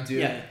to Mount Doom.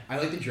 Yeah. I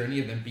like the journey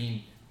of them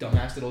being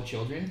dumbass little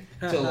children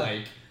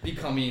to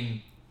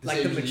becoming The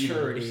saviors of the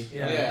maturity. universe.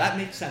 Yeah, that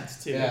makes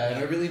sense too. Yeah, and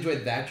I really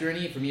enjoyed that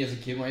journey. For me as a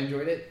kid when I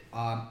enjoyed it.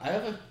 I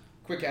have a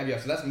quick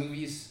caveat. So that's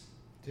movies.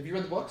 Have you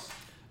read the books?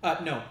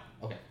 No.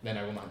 Okay, then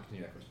I will not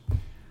continue that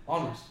question.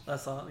 Onwards.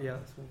 That's all. Yeah.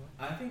 Let's move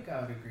on. I think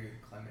I would agree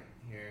with Clement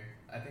here.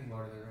 I think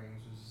Lord of the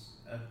Rings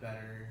was a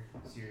better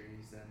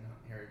series than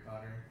Harry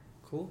Potter.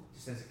 Cool.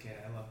 Just as a kid,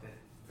 I loved it.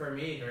 For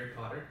me, Harry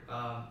Potter.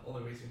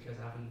 Only reason because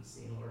I haven't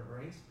seen Lord of the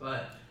Rings,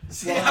 but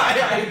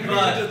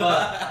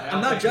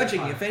I'm not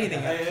judging. If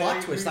anything, a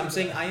plot twist. I'm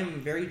saying I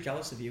am very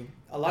jealous of you.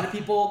 A lot of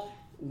people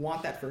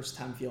want that first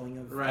time feeling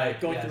of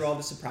going through all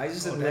the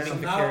surprises and living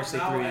vicariously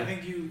through I you.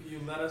 think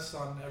you let us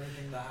on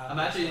everything that happened.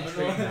 I'm actually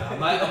intrigued now. I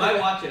might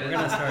watch it. We're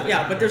gonna start.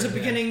 Yeah, but there's a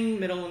beginning,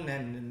 middle, and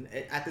end.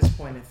 And at this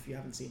point, if you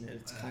haven't seen it,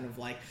 it's kind of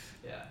like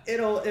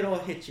it'll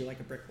hit you like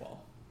a brick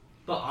wall.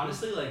 But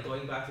honestly, like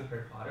going back to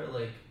Harry Potter,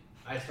 like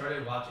I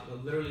started watching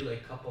literally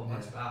like a couple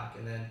months back,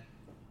 and then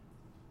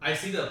I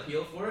see the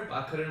appeal for it, but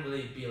I couldn't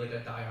really be like a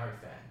diehard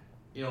fan.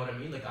 You know what I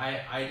mean? Like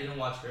I didn't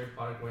watch Harry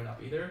Potter growing up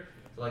either.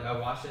 So like I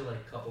watched it like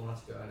a couple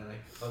months ago, and then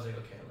like I was like,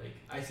 okay, like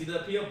I see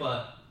the appeal,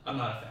 but I'm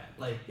not a fan.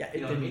 Like It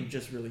you know what I didn't mean?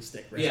 just really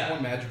stick, right? It's more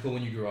magical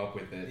when you grow up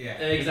with it. Yeah.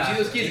 Exactly.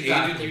 You see those kids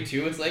age with you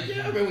too. It's like, yeah,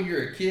 I remember when you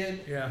were a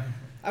kid. Yeah.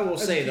 I will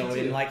say me though, too.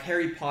 in like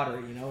Harry Potter,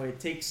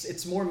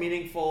 it's more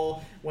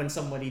meaningful when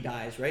somebody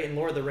dies, right? In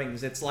Lord of the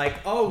Rings, it's like,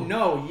 oh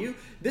no,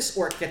 this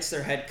orc gets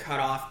their head cut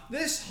off,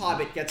 this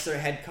hobbit gets their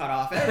head cut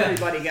off,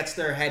 everybody gets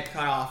their head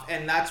cut off,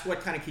 and that's what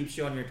kind of keeps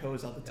you on your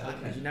toes all the time,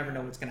 because you never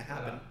know what's going to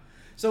happen.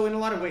 So in a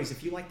lot of ways,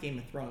 if you like Game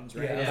of Thrones,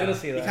 right, I was gonna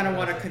say you that. kind of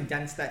want to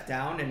condense that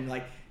down and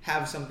like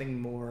have something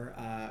more,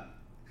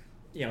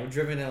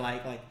 driven in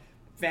like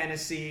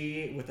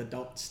fantasy with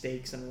adult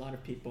stakes, and a lot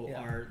of people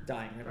are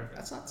dying. Right?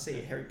 That's not to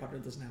say Harry Potter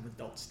doesn't have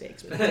adult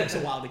stakes, but it takes a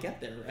while to get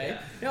there, right?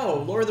 No,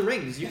 Lord of the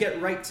Rings, you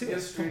get right to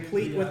it,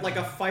 complete with like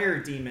a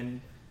fire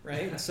demon,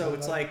 right? So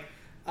it's like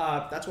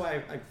that's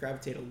why I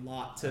gravitate a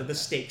lot to the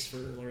stakes for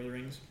Lord of the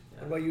Rings.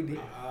 What about you, D?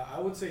 I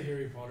would say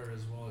Harry Potter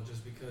as well,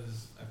 just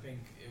because I think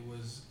it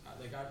was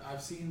like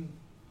I've seen.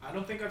 I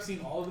don't think I've seen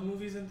all of the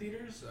movies in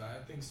theaters.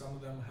 I think some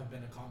of them have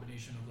been a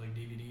combination of like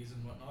DVDs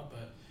and whatnot,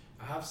 but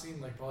I have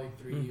seen like probably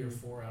 3 or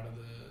 4 out of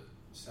the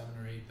 7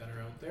 or 8 that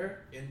are out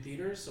there in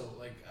theaters. So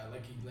like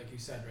you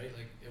said, right?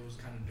 Like it was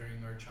kind of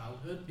during our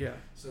childhood. Yeah.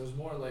 So it was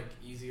more like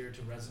easier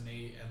to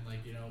resonate, and like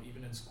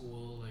even in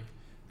school, like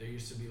there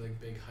used to be like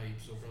big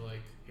hypes over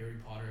like Harry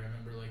Potter. I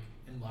remember like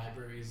in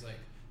libraries, like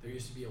there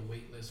used to be a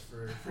wait list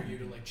for you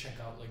to like check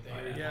out like the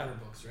Harry Potter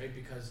books, right?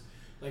 Because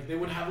like they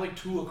would have like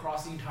 2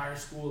 across the entire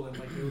school, and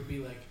like it would be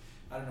like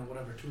I don't know,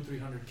 whatever,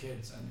 200-300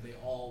 kids, and they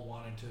all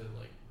wanted to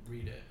like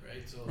read it,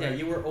 right? So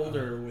you were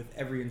older with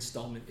every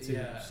installment too.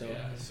 So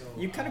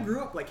you kind of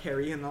grew up like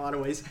Harry in a lot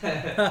of ways.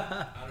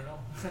 I don't know.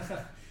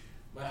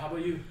 But how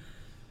about you?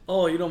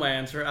 Oh, you know my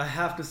answer. I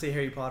have to say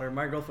Harry Potter.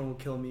 My girlfriend will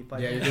kill me if I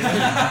Yeah, did. you're doing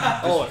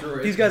Oh,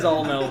 these guys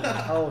all know.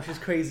 Oh, she's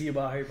crazy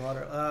about Harry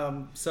Potter.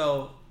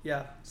 So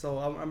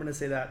I'm gonna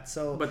say that.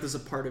 So, But there's a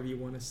part of you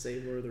want to say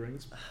Lord of the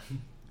Rings.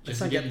 let's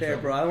not get there,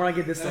 bro. I don't want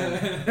to get this one.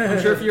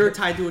 I'm sure if you were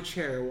tied to a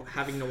chair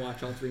having to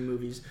watch all 3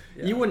 movies,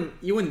 you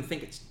wouldn't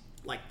think it's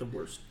like the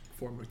worst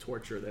form of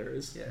torture there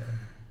is. Yeah.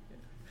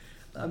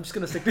 I'm just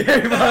gonna stick to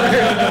Harry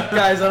Potter,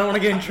 guys. I don't want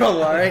to get in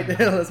trouble. All right,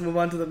 let's move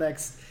on to the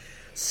next.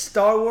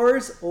 Star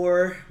Wars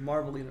or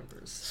Marvel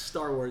Universe?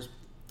 Star Wars.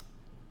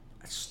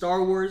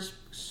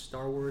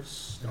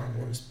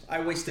 I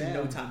wasted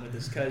no time with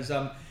this because,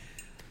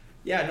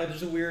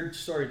 there's a weird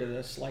story to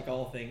this, like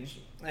all things.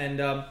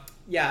 And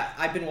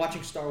I've been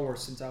watching Star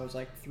Wars since I was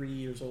like 3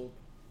 years old.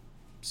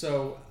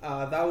 So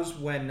that was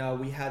when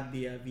we had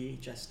the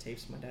VHS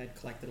tapes. My dad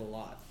collected a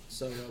lot.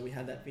 So we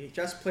had that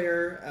VHS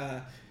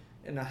player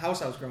in the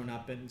house I was growing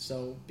up in.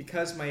 So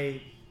because my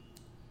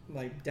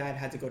dad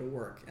had to go to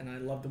work, and I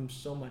loved him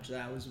so much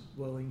that I was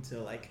willing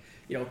to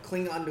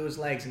cling onto his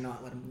legs and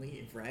not let him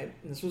leave, right?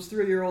 And this was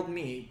 3-year-old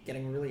me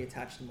getting really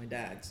attached to my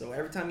dad. So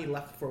every time he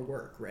left for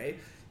work, right,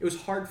 it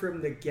was hard for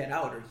him to get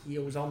out, or he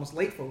was almost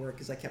late for work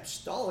because I kept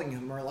stalling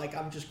him, or like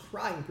I'm just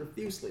crying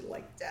profusely,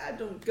 like, Dad,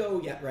 don't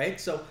go yet, right?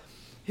 So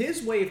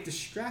his way of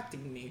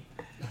distracting me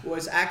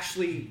was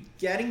actually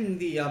getting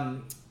the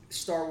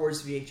Star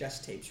Wars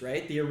VHS tapes,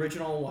 right? The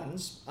original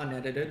ones,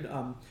 unedited,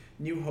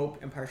 New Hope,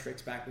 Empire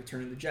Strikes Back,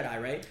 Return of the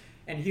Jedi, right?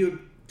 And he would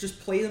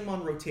just play them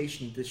on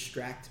rotation to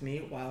distract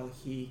me while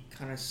he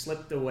kind of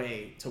slipped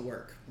away to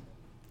work.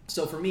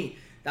 So for me,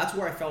 that's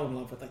where I fell in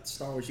love with like the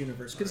Star Wars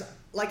universe. Because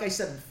like I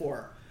said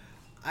before,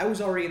 I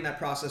was already in that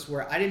process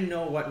where I didn't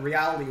know what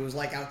reality was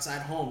like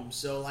outside home.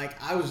 So like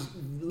I was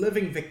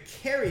living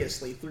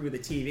vicariously through the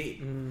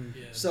TV.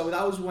 So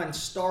that was when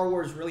Star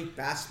Wars really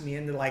basked me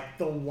into like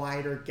the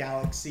wider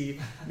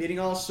galaxy, meeting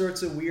all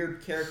sorts of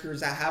weird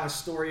characters that have a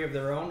story of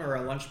their own, or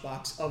a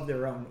lunchbox of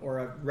their own, or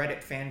a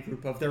Reddit fan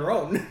group of their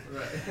own.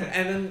 Right.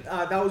 And then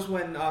that was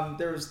when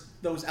there was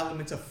those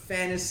elements of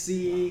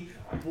fantasy,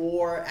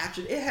 war,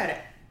 action.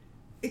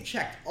 It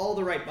checked all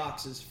the right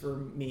boxes for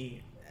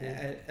me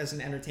as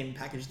an entertainment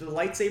package. The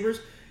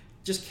lightsabers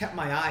just kept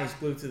my eyes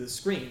glued to the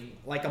screen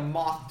like a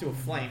moth to a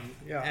flame.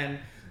 Yeah. And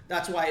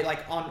that's why,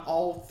 like, on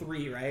all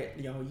 3, right,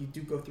 you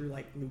do go through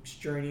like Luke's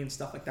journey and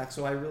stuff like that.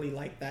 So I really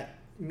like that,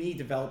 me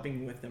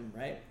developing with him,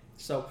 right?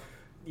 So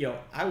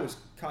I was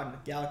caught in a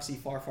galaxy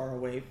far, far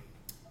away.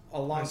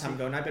 a long time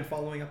ago, and I've been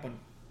following up on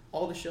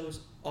all the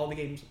shows, all the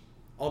games,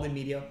 all the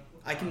media.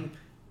 I can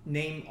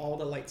name all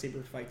the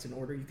lightsaber fights in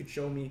order. You could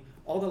show me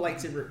all the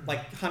lightsaber,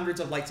 like hundreds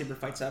of lightsaber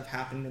fights that have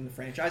happened in the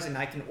franchise, and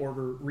I can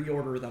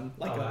reorder them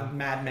like a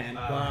madman.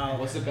 Wow.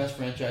 What's the best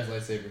franchise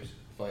lightsabers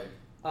fight?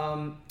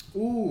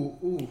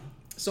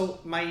 So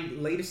my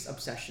latest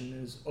obsession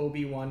is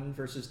Obi-Wan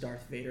versus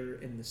Darth Vader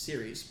in the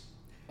series.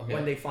 Okay.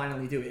 When they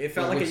finally do it, it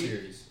felt Which like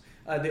series?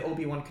 The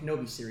Obi-Wan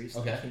Kenobi series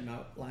that came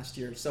out last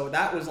year. So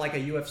that was like a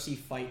UFC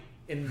fight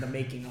in the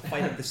making, a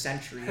fight of the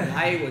century, and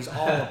I was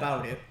all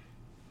about it.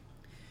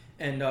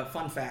 And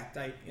fun fact,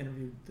 I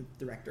interviewed the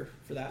director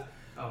for that.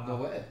 Oh, No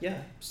way.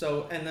 Yeah.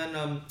 So and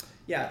then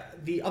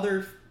the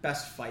other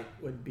best fight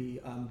would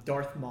be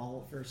Darth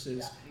Maul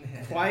versus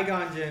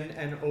Qui-Gon Jinn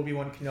and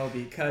Obi-Wan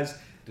Kenobi, because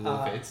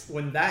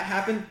when that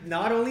happened,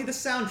 not only the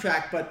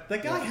soundtrack, but the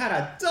guy had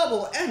a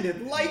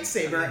double-ended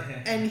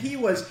lightsaber, and he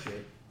was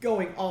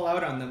going all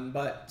out on them,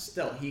 but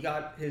still, he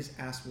got his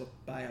ass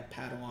whooped by a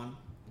Padawan.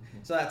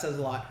 So that says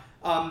a lot.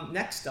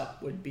 Next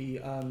up would be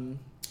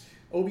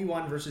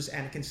Obi-Wan versus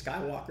Anakin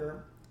Skywalker,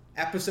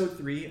 Episode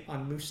 3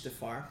 on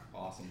Mustafar.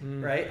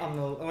 Awesome. Right?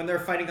 When they're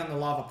fighting on the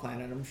lava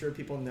planet. I'm sure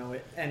people know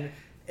it. And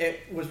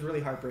it was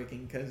really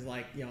heartbreaking because,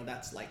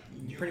 that's like,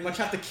 you pretty much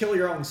have to kill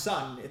your own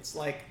son. It's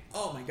like,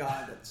 oh my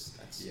god,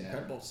 that's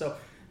incredible. So,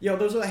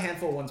 those are the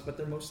handful of ones, but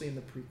they're mostly in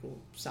the prequel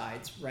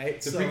sides,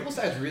 right? The prequel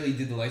sides really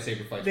did the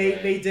lightsaber fights.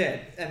 They did,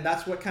 and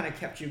that's what kind of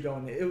kept you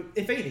going.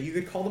 If anything, you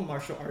could call them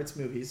martial arts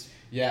movies.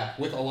 Yeah,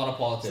 with a lot of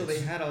politics. So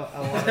they had a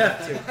lot of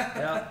that too.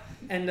 Yeah.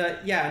 And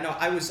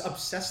I was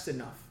obsessed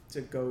enough to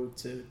go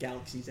to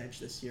Galaxy's Edge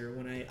this year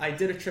when I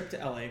did a trip to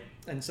LA,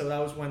 and so that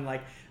was when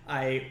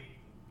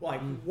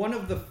one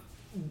of the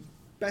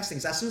best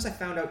things. As soon as I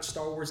found out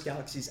Star Wars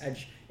Galaxy's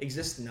Edge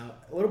existed now,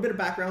 a little bit of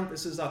background.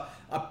 This is a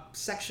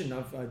section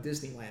of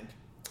Disneyland,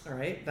 all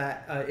right,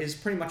 that is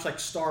pretty much like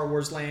Star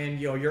Wars land.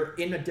 You're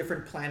in a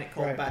different planet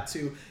called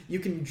Batu. You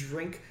can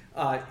drink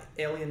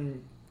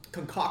alien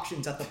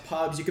concoctions at the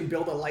pubs. You can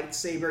build a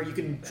lightsaber. You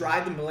can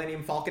drive the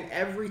Millennium Falcon.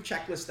 Every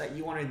checklist that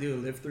you want to do,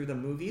 live through the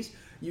movies,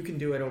 you can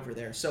do it over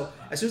there. So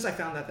as soon as I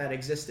found that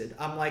existed,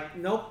 I'm like,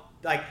 nope,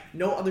 like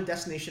no other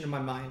destination in my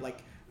mind,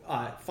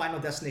 final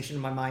destination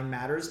in my mind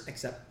matters,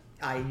 except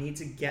I need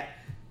to get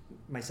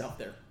myself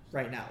there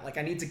right now. Like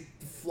I need to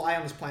fly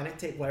on this planet,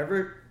 take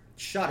whatever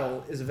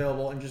shuttle is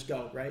available and just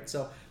go, right?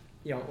 So,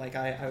 I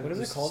what is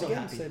it called so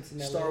again? happy. So it's in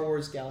Star LA?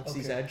 Wars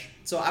Galaxy's Edge.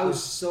 So I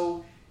was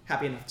so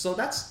happy enough. So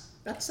that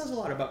says a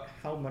lot about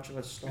how much of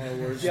a Star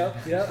Wars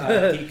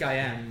geek I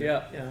am.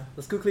 Yeah.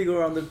 Let's quickly go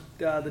around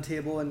the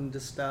table and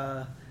just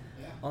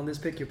on this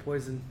pick your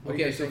poison. What do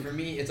you Okay, so think? for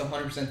me, it's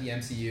 100% the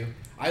MCU.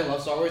 I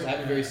love Star Wars. I have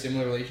a very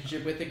similar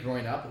relationship with it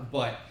growing up,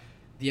 but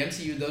the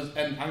MCU,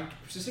 and I'm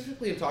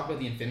specifically talking about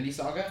the Infinity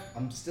Saga.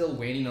 I'm still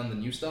waiting on the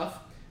new stuff,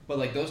 but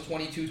like those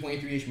 22,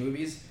 23-ish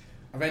movies,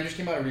 Avengers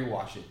came out, I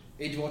rewatched it.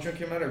 Age of Ultron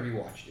came out, I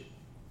rewatched it.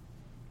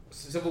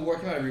 Civil War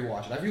came out, I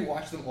rewatched it. I've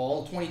rewatched them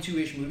all,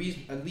 22-ish movies,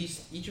 at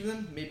least each of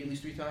them, maybe at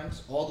least 3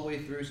 times, all the way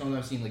through. Some of them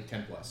I've seen like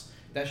 10 plus.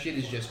 That shit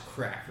is just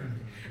crack for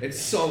me. It's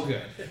so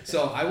good.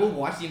 So I will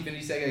watch the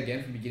Infinity Saga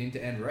again from beginning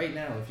to end right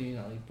now. If you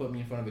put me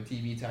in front of a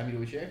TV, tie me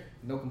to a chair,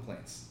 no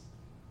complaints.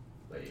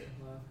 But yeah.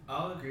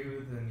 I'll agree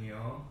with the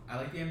Neil. I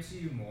like the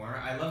MCU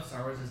more. I love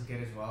Star Wars as a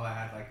kid as well. I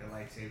had like a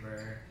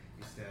lightsaber,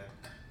 used to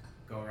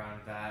go around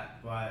with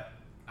that, but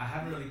I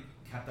haven't really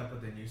kept up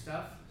with the new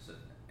stuff.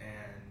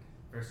 And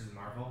versus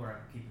Marvel, where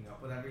I'm keeping up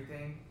with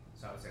everything.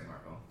 So I would say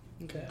Marvel.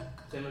 Okay.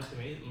 Similar to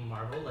me,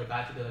 Marvel. Like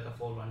I had to do like a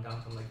full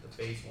rundown from like the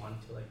phase 1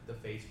 to like the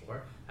phase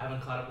 4. I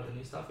haven't caught up with the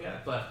new stuff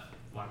yet, but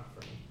Marvel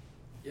for me.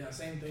 Yeah,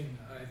 same thing.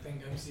 I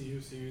think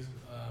MCU series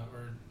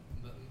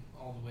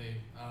all the way.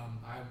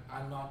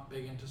 I'm not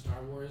big into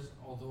Star Wars,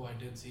 although I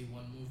did see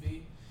one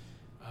movie,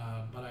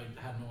 but I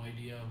had no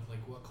idea of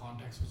like what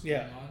context was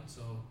going on.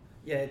 So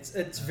yeah,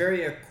 it's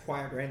very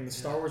acquired, right? In the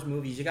Star Wars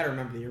movies, you got to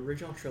remember the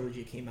original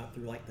trilogy came out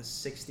through like the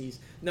 60s.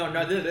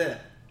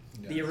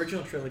 The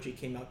original trilogy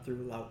came out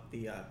throughout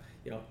the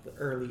the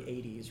early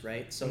 80s,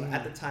 right? So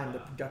at the time, the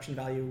production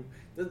value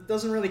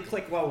doesn't really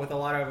click well with a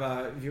lot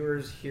of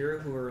viewers here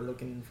who are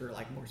looking for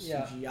like more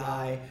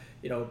CGI,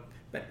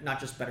 but not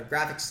just better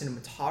graphics,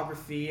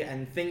 cinematography,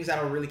 and things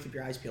that'll really keep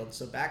your eyes peeled.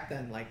 So back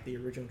then, like the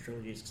original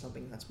trilogy is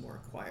something that's more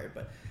acquired,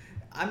 but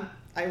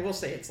I will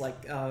say it's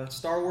like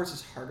Star Wars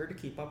is harder to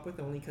keep up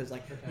with only because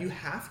you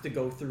have to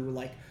go through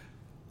like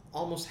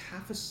almost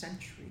half a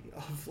century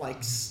of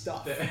like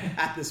stuff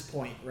at this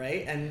point,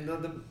 right? And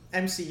the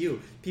MCU,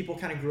 people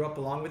kind of grew up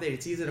along with it.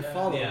 It's easy to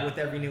follow with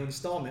every new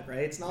installment, right?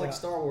 It's not like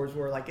Star Wars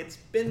where like it's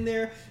been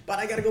there, but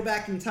I got to go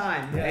back in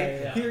time,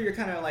 right? Here you're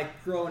kind of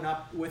like growing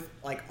up with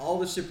like all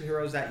the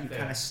superheroes that you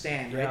kind of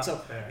stand, right?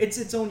 So it's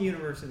its own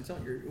universe and its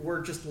own.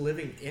 We're just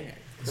living in it.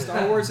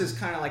 Star Wars is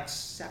kind of like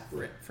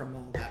separate from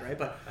all that, right?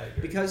 But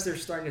because they're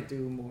starting to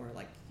do more,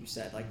 like you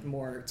said, like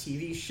more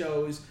TV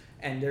shows,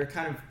 and they're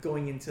kind of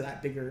going into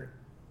that their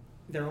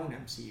own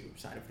MCU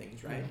side of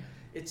things, right?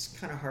 It's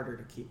kind of harder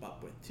to keep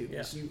up with too.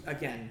 Because you,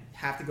 again,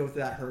 have to go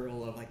through that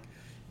hurdle of like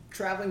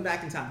traveling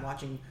back in time,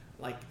 watching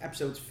like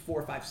episodes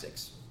 4, 5,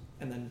 6,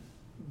 and then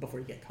before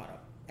you get caught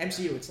up.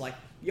 MCU, it's like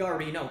you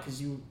already know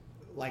because you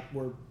like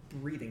were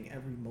breathing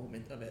every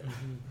moment of it.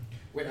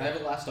 Wait, I have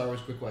a last Star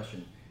Wars quick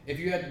question. If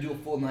you had to do a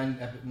full 9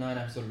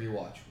 episode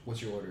rewatch,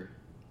 what's your order?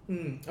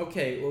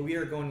 Okay, well, we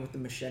are going with the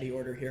machete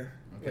order here,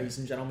 ladies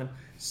and gentlemen.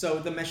 So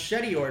the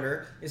machete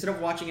order, instead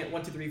of watching it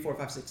 1, 2, 3, 4,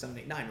 5, 6, 7,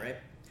 8, 9, right?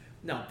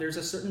 No, there's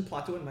a certain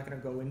plot to it. I'm not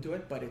going to go into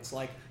it, but it's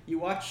like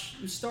you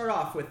start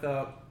off with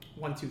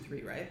 1, 2,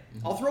 3, right?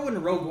 Mm-hmm. I'll throw in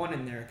Rogue One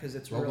in there because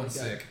it's Rogue really One's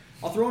good. sick.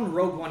 I'll throw in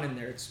Rogue One in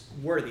there. It's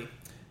worthy.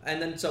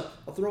 And then so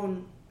I'll throw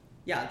in,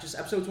 just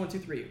episodes 1, 2,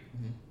 3,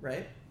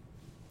 right?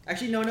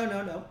 Actually,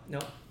 no.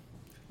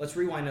 Let's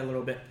rewind a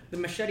little bit. The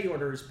machete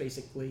order is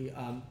basically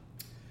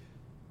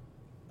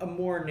a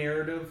more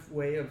narrative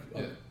way of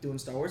doing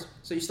Star Wars.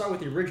 So you start with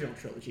the original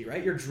trilogy,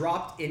 right? You're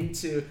dropped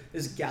into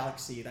this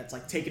galaxy that's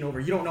like taken over.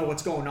 You don't know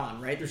what's going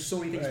on, right? There's so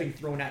many things being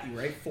thrown at you,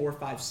 right? 4,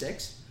 5,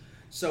 6.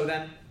 So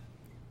then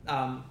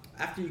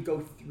after you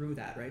go through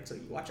that, right? So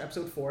you watch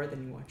episode 4,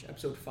 then you watch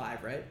episode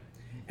 5, right?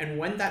 And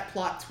when that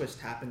plot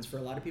twist happens, for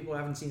a lot of people who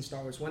haven't seen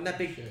Star Wars, when that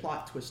big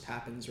plot twist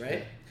happens,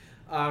 right?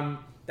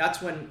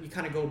 That's when you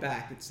kind of go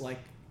back. It's like,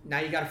 now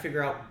you got to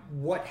figure out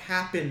what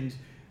happened.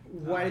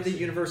 Why did the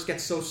universe get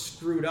so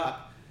screwed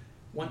up?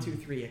 1, 2,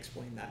 3,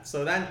 explain that.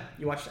 So then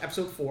you watch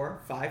episode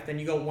 4, 5, then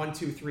you go 1,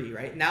 2, 3,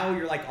 right? Now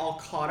you're like all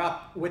caught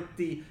up with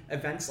the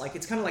events. Like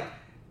it's kind of like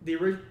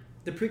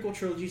the prequel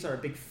trilogies are a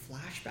big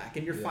flashback,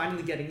 and you're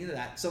finally getting into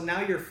that. So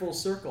now you're full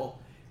circle.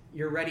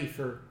 You're ready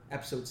for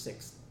episode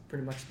 6,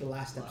 pretty much the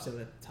last episode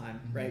at the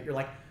time, right? You're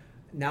like,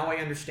 now I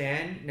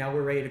understand. Now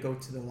we're ready to go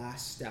to the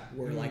last step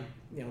where like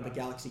the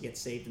galaxy gets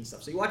saved and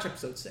stuff. So you watch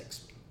episode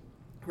 6.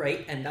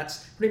 Right, and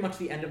that's pretty much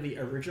the end of the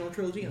original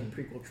trilogy and the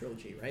prequel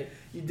trilogy, right?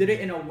 You did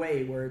it in a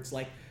way where it's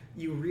like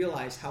you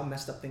realize how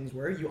messed up things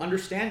were. You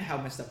understand how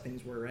messed up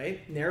things were,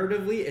 right?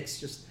 Narratively, it's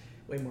just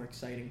way more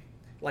exciting,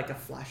 like a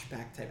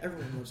flashback type.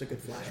 Everyone loves a good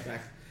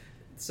flashback.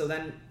 So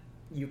then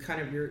you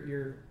kind of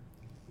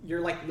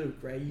you're like Luke,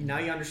 right? Now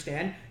you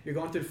understand. You're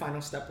going through the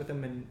final step with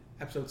him in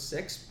episode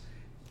 6.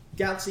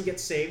 Galaxy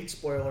gets saved.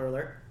 Spoiler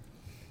alert.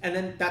 And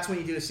then that's when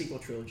you do the sequel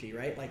trilogy,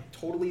 right? Like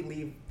totally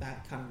leave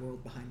that kind of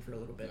world behind for a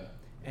little bit. Yeah.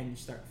 And you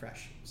start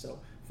fresh. So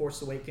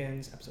Force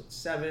Awakens, episode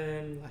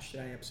 7, Last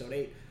Jedi, episode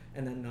 8,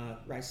 and then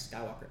Rise of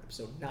Skywalker,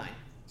 episode 9.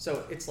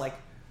 So it's like,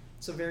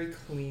 it's a very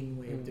clean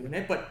way of doing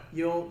it, but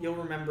you'll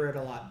remember it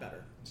a lot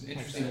better. It's an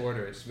interesting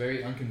order. It's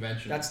very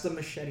unconventional. That's the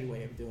machete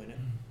way of doing it.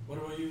 What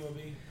about you,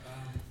 Abhi?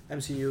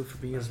 MCU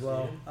for me as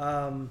well.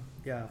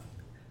 Yeah.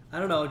 I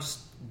don't know, just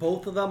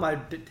both of them. I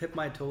did tip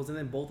my toes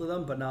in both of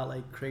them, but not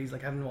like crazy.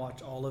 Like I haven't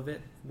watched all of it,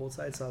 both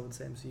sides, so I would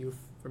say MCU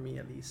for me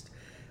at least.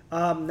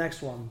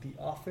 Next one, The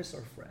Office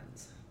or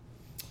Friends?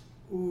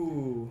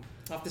 Ooh,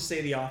 I'll have to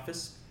say The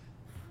Office.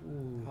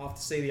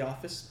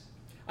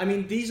 I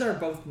mean, these are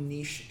both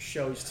niche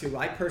shows too.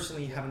 I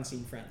personally haven't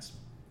seen Friends,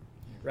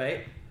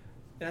 right?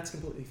 And that's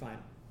completely fine,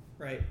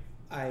 right?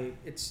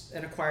 It's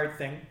an acquired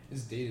thing.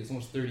 It's dated. It's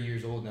almost 30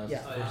 years old now.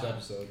 Since the first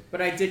episode.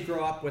 But I did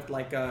grow up with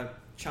like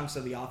chunks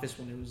of The Office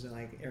when it was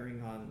like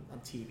airing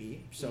on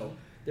TV. So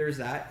there's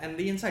that. And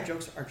the inside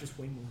jokes are just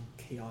way more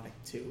chaotic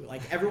too.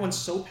 Like everyone's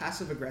so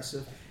passive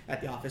aggressive at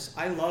The Office.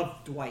 I love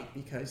Dwight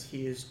because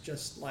he is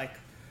just like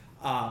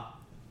on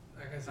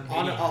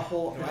a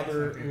whole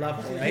other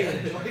level, right?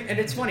 And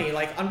it's funny,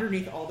 like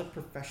underneath all the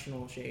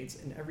professional shades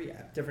in every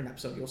different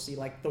episode, you'll see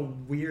like the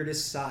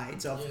weirdest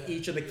sides of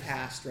each of the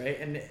cast, right?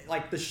 And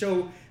like the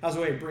show has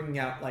a way of bringing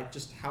out like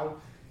just how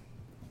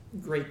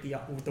great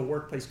the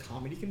workplace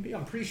comedy can be.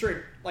 I'm pretty sure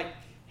it like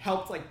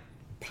helped like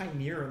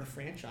pioneer the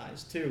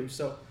franchise too.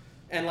 So,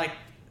 and like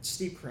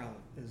Steve Carell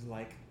is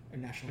like a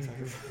national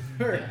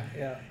treasure.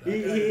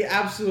 He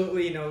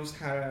absolutely knows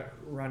how to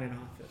run an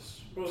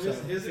office. Bro, so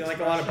his like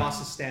a lot of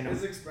bosses stand up.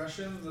 His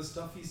expressions, the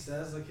stuff he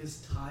says, like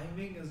his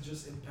timing is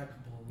just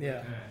impeccable.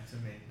 Yeah, it's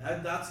amazing.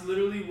 And that's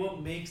literally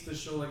what makes the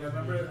show. Like I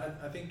remember,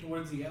 I think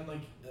towards the end,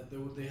 like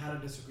they had a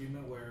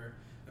disagreement where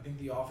I think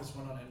The Office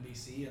went on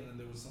NBC, and then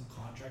there was some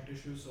contract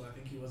issues. So I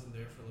think he wasn't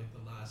there for like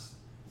the last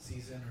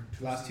season or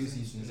two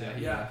seasons.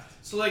 Yeah.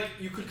 So like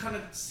you could kind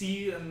of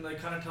see and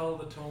like kind of tell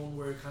the tone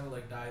where it kind of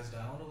like dies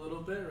down a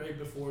little bit right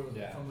before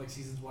from like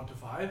seasons 1 to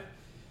 5.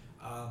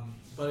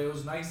 But it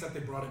was nice that they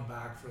brought him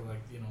back for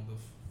like the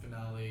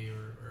finale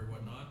or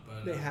whatnot.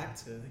 But they had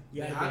to.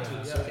 Yeah, they had to. Yeah,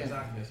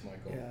 exactly. Yes,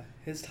 Michael. Yeah,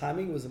 his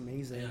timing was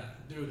amazing. Yeah,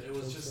 dude, it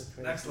was just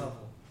next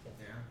level.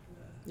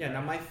 Yeah.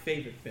 Now my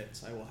favorite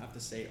bits, I will have to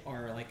say,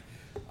 are like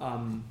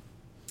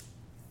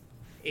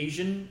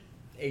Asian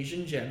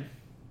Jim,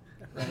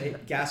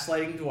 right?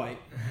 Gaslighting Dwight.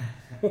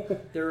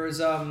 There was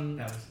that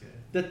was good.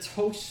 The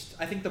toast,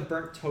 I think the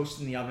burnt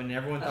toast in the oven, and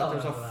everyone thought there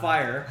was a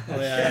fire.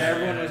 And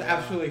everyone was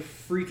absolutely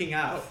freaking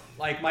out.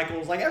 Like, Michael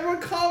was like, everyone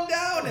calm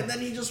down! And then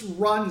he just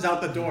runs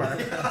out the door.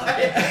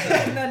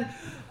 And then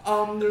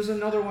there's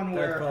another one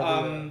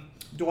where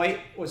Dwight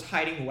was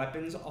hiding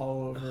weapons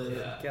all over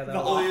the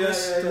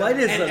office. Dwight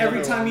is and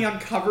every time he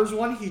uncovers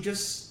one, he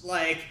just,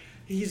 like,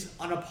 he's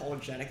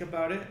unapologetic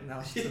about it. And that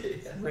was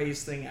the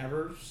greatest thing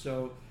ever.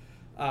 So,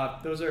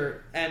 Those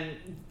are, and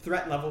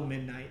Threat Level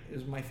Midnight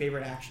is my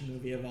favorite action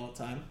movie of all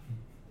time.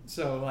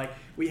 So like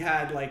we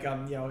had like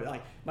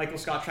like Michael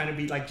Scott trying to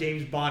be like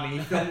James Bond. He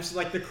films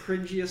like the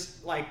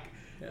cringiest like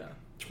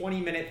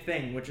 20-minute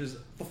thing, which is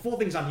the full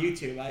thing's on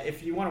YouTube.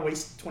 If you want to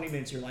waste 20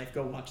 minutes of your life,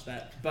 go watch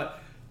that. But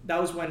that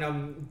was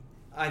when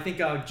I think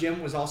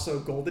Jim was also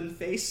Golden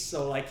Face.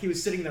 So like he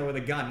was sitting there with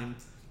a gun, and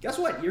guess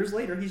what? Years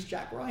later, he's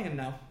Jack Ryan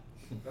now.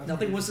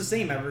 Nothing was the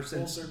same ever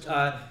since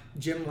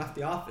Jim left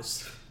The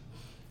Office.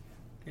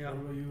 What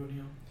about you,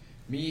 Neil?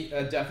 Me,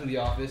 definitely The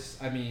Office.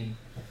 I mean,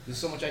 there's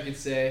so much I could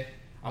say.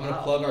 I'm going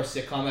to plug our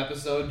sitcom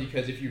episode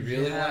because if you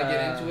really want to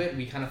get into it,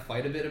 we kind of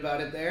fight a bit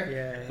about it there.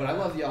 Yeah. But I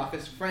love The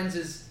Office. Friends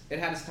it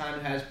had its time,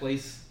 it had its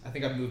place. I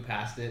think I've moved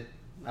past it.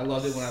 I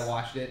loved it when I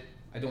watched it.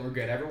 I don't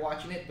regret ever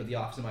watching it, but The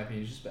Office, in my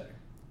opinion, is just better.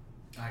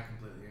 I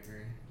completely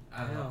agree.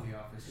 I love The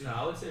Office. No,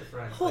 I would say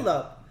Friends. Hold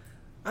up.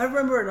 I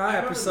remember in our I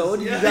remember episode,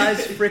 this, you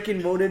guys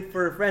freaking voted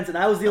for Friends, and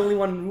I was the only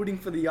one rooting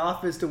for The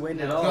Office to win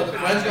it all. No, the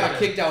Friends got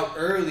kicked out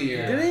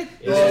earlier. Did it?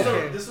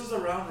 Yeah. This was a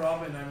round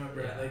robin, I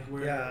remember. Yeah. Like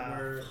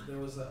where there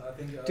was I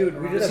think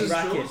Dude, we did a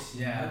bracket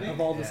Yeah. of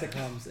all the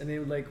sitcoms, and they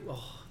were like,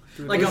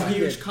 dude, Like this a is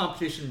huge good.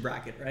 competition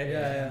bracket, right?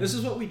 Yeah. This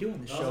is what we do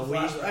in the That show.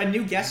 was a flashback. A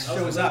new guest That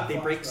was a shows good up, they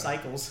break flashback.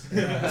 cycles.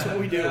 That's what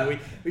we do. Yeah.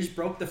 We just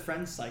broke the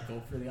Friends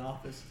cycle for The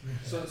Office.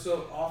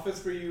 So Office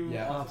for you,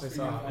 Yeah. Office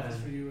for you, Office.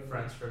 Office for you, and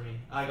Friends for me.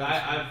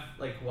 I've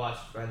like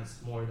watched Friends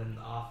more than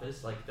The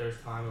Office. Like there's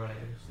time where I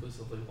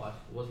exclusively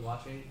was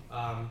watching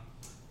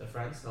the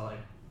Friends. So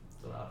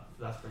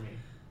that's for me.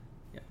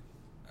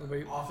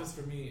 Office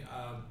for me.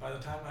 By the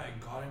time I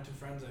got into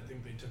Friends, I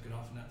think they took it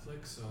off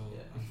Netflix. So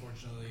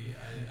unfortunately,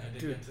 I didn't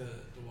Dude, get to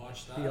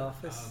watch that. The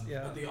Office,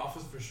 But The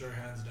Office for sure,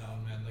 hands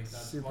down, man. Like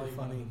that's Super probably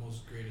one funny. of the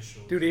most greatest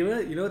shows. Dude,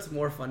 you know what's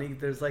more funny?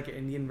 There's like an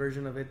Indian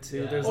version of it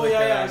too. Yeah. There's Oh like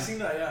yeah, I've seen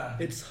that. Yeah.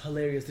 It's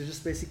hilarious. They're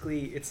just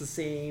basically it's the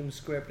same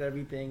script,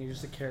 everything. It's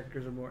just the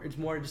characters are more. It's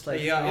more just like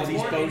all it's these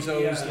more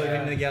bozos yeah,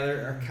 living yeah.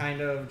 together are kind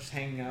of just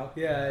hanging out.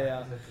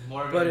 yeah. Like,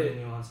 more of But a it-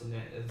 nuance in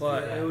it.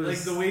 but yeah. it was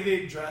Like the way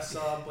they dress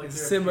up, like it's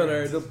their similar.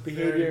 appearance The is very,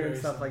 behavior very and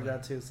stuff like similar.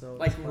 that too. So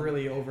Like it's fun.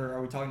 really over.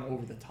 Are we talking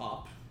over the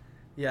top?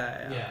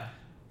 Yeah.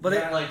 But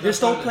Yeah, it, like, they're that's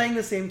still what it playing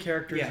the same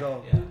characters Yeah,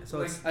 though. yeah. So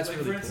like, it's that's like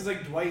really for instance, cool.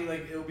 like Dwight,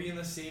 like it'll be in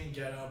the same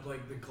getup,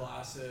 like the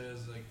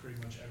glasses, like pretty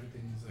much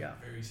everything is like Yeah.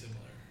 very similar.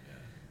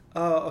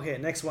 Yeah. okay.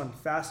 Next one: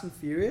 Fast and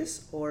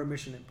Furious or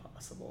Mission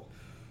Impossible.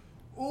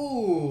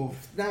 Ooh,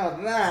 now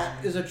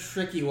that is a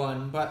tricky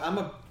one, but I'm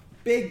a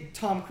big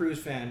Tom Cruise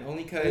fan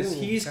only because Ooh,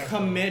 he's okay.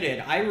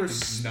 committed. I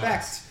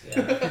respect.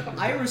 Yeah.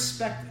 I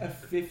respect a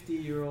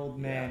 50-year-old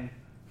man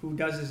who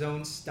does his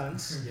own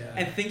stunts Yeah.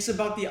 and thinks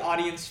about the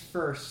audience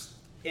first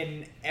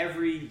in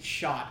every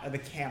shot of the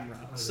camera.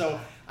 So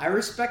I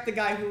respect the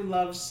guy who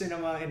loves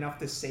cinema enough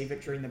to save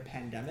it during the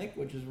pandemic,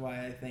 which is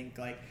why I think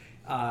like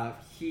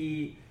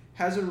he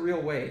has a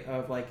real way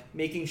of like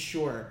making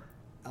sure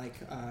like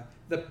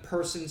the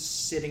person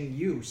sitting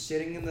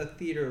in the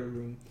theater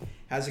room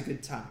has a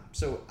good time.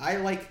 So I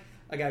like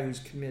a guy who's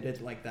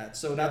committed like that.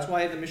 So that's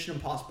why the Mission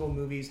Impossible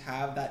movies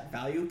have that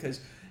value because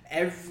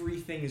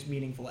everything is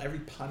meaningful. Every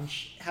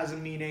punch has a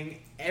meaning.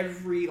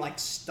 Every like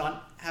stunt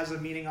has a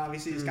meaning.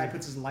 Obviously, this guy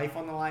puts his life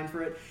on the line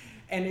for it.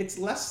 And it's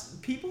less.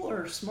 People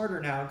are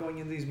smarter now going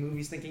into these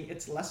movies, thinking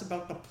it's less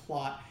about the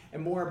plot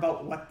and more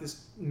about what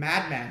this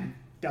madman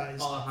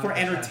does Oh, for 100%.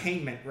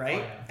 entertainment, right?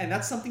 Oh, yeah. And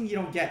that's something you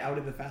don't get out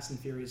of the Fast and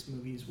Furious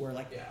movies, where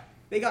like Yeah.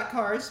 they got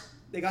cars,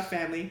 they got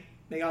family,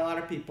 they got a lot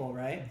of people,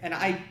 right? And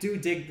I do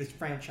dig this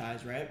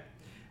franchise, right?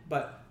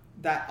 But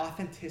that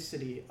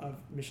authenticity of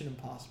Mission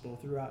Impossible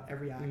throughout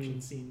every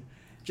action scene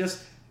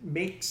just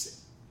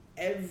makes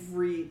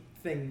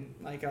everything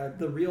like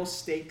the real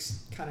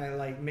stakes kind of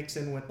like mix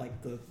in with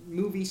like the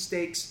movie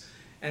stakes,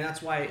 and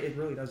that's why it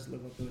really does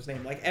live up to its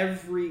name. Like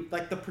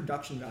the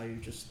production value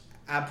just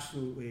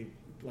absolutely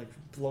like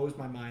blows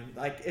my mind.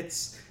 Like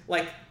it's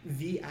like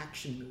the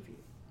action movie,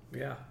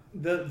 Yeah.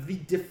 the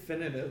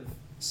definitive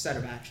set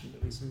of action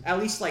movies. At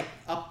least like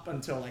up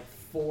until like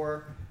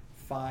 4,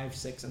 5,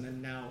 6, and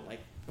then now like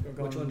we're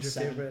going Which one's your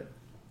 7. favorite?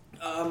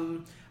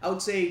 I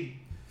would say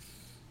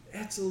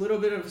it's a little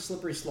bit of a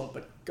slippery slope,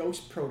 but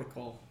Ghost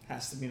Protocol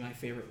has to be my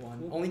favorite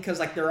one. Only because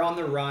like they're on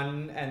the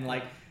run and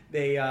like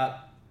they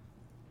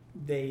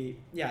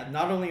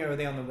not only are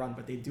they on the run,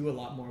 but they do a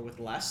lot more with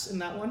less in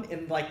that one.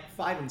 In like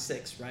 5 and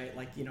 6, right?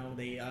 Like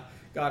they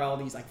got all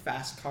these like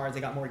fast cars,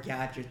 they got more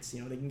gadgets. They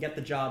can get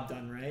the job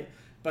done, right?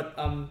 But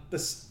the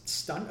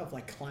stunt of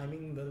like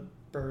climbing the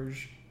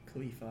Burj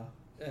Khalifa.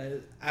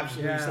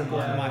 Absolutely slipped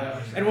off my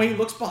mind. And when he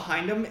looks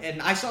behind him,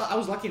 and I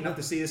was lucky enough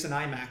to see this in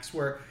IMAX,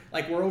 where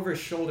like we're over his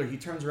shoulder, he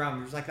turns around,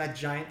 there's like that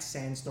giant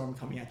sandstorm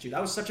coming at you. That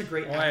was such a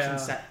great action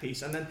set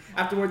piece. And then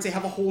afterwards, they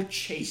have a whole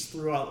chase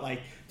throughout like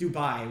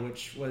Dubai,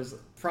 which was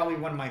probably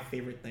one of my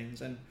favorite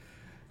things. And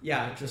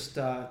yeah, just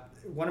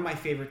one of my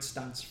favorite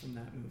stunts from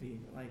that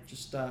movie. Like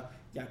just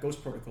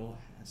Ghost Protocol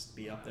has to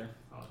be up there.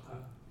 Oh, okay.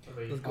 What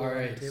about you? Let's go All around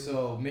right, the table.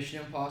 so Mission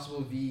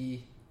Impossible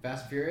v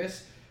Fast and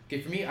Furious. Okay,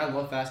 for me, I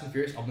love Fast and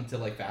Furious up until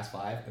like Fast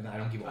 5, and then I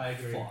don't give a I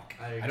agree. fuck.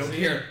 I agree. I don't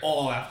care at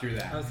all after I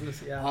that. was gonna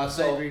say, yeah.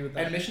 So, I agree with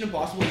that. and Mission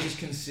Impossible is just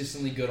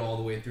consistently good all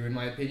the way through, in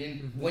my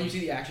opinion. When you see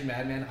the action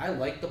Madman, I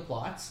like the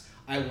plots.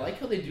 I like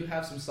how they do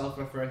have some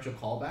self-referential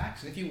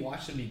callbacks, and if you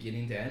watch them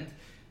beginning to end,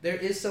 there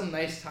is some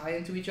nice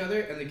tie-in to each other,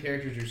 and the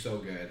characters are so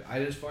good.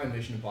 I just find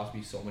Mission Impossible to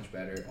be so much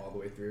better all the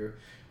way through.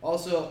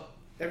 Also,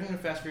 everyone in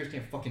Fast and Furious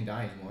can't fucking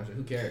die anymore, so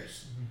who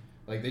cares?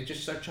 Like, they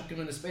just start chucking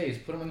him into space,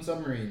 put him in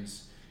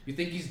submarines. You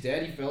think he's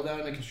dead? He fell down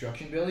in a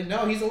construction building?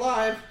 No, he's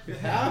alive.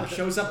 How?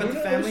 Shows up at Who the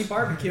knows? family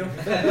barbecue.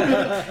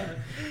 Yeah,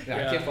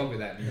 I can't fuck with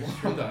that anymore.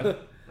 I'm done.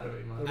 I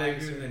agree, man. I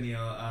agree with Neil.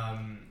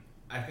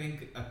 I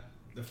think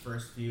the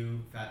first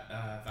few Fast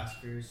and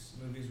Furious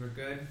movies were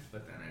good,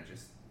 but then I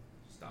just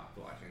stopped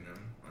watching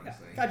them,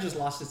 honestly. That just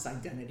lost its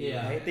identity,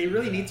 Yeah. right? They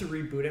really need to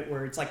reboot it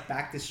where it's like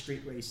back to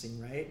street racing,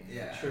 right?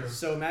 Yeah. True.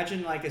 So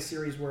imagine like a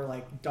series where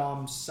like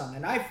Dom's son,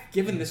 and I've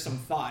given this some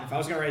thought. If I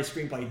was gonna write a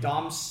screenplay,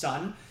 Dom's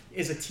son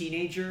is a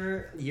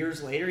teenager.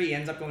 Years later, he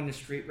ends up going to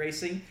street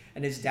racing,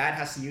 and his dad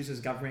has to use his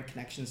government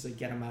connections to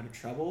get him out of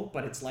trouble.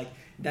 But it's like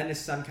then his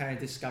son kind of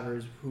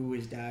discovers who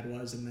his dad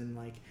was, and then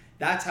like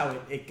that's how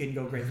it can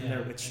go great from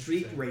there with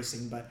street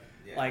racing. But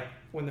Yeah. like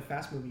when the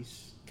Fast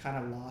movies kind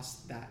of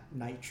lost that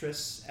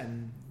nitrous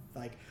and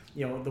like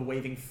the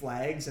waving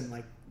flags and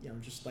like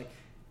just like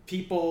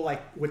people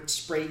like would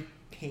spray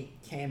paint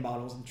can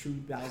bottles in true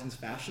thousands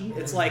fashion.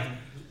 It's like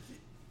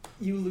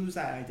you lose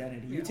that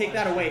identity. You take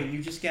that away,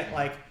 you just get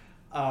like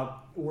a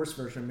worse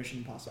version of Mission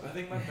Impossible. I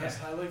think my best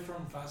highlight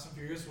from Fast and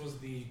Furious was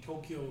the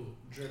Tokyo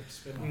Drift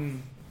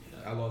spin-off.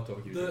 I love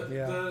Tokyo.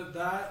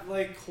 That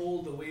like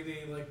whole the way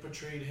they like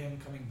portrayed him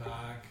coming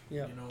back,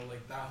 Yeah.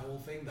 like that whole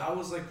thing, that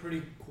was like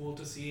pretty cool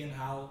to see, and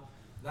how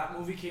that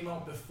movie came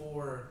out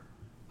before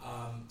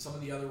some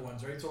of the other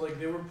ones, right? So like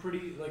they were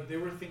pretty like they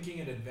were thinking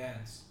in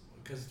advance,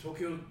 because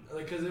Tokyo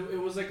because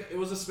it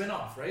was a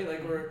spin-off, right?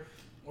 Like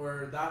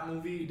where that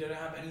movie didn't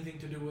have anything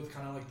to do with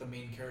kind of like the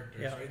main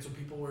characters, Yeah. right? So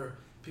people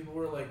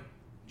were like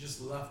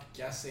just left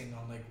guessing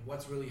on like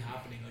what's really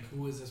happening, like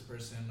who is this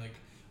person, like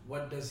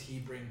what does he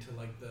bring to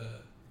like the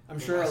I'm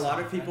the sure a rest lot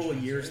the of people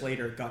franchise, years right?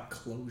 later got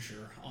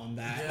closure on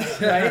that,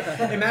 Yeah.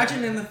 right?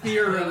 Imagine in the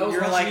theater Yeah, that was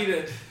you're much like,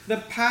 needed. the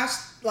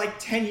past like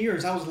 10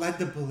 years I was led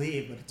to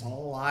believe, but it's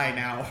all a lie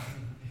now.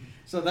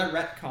 So that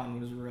retcon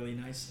was really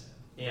nice.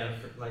 Yeah,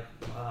 like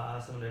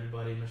as someone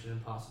everybody, Mission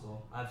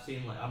Impossible. I've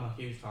seen like I'm a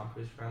huge Tom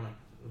Cruise fan. Like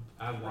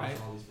I've watched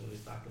Right. all these movies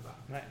back to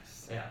back.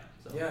 Nice. Yeah.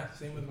 So. Yeah,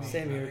 same with me.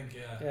 Same I here.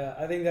 think, Yeah,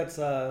 I think that's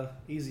a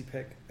easy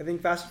pick. I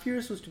think Fast and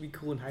Furious was to be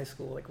cool in high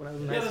school. Like when I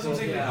was in Yeah, high that's school.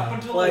 what I'm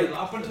saying.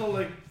 Yeah. Up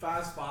until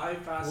Fast 5,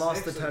 Fast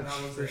Lost 6, the and touch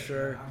that was for it.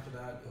 sure. After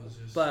that, it was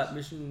just. But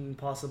Mission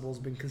Impossible's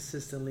been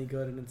consistently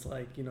good, and it's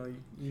like you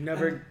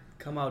never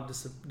come out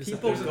People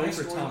There's a go nice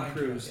for Tom storyline to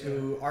Cruise, it,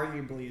 who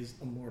arguably is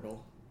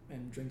immortal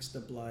and drinks the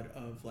blood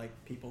of like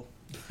people.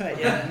 But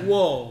yeah.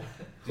 Whoa.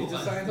 He's a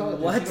Scientologist.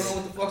 What? You don't know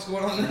what the fuck's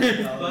going on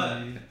there.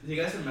 But do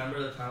you guys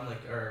remember the time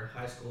like or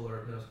high school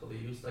or middle school they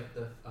used like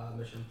the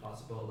Mission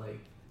Impossible like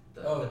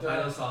the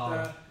title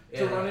song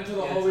to run into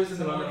the hallways in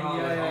the to run morning. around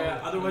Yeah, the yeah, yeah.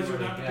 hall- Otherwise, you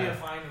would morning, have to pay yeah. a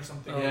fine or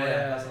something. Oh, yeah,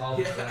 yeah. that's all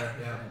Yeah. there.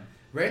 Yeah.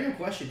 Random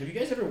question: have you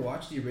guys ever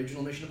watched the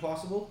original Mission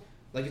Impossible?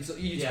 Like it's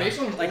Yeah. based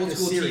on an Like old the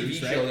school series,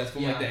 TV right? show that's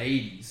from like Yeah. the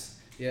 80s.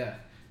 Yeah.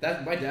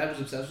 That my dad was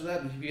obsessed with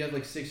that. He had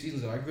like 6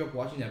 seasons of it. I grew up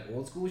watching that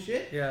old school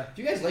shit. Yeah. If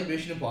you guys like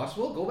Mission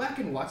Impossible, go back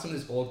and watch some of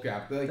this old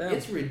crap. Like Damn.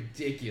 it's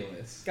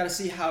ridiculous. Got to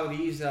see how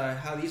these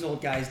old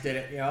guys did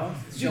it,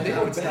 Show they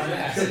how were it's done.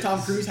 badass. Show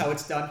Tom Cruise how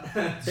it's done.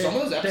 Some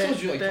of those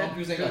episodes, you're like, Tom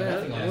Cruise ain't got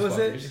nothing on his What was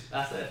it? fuckers.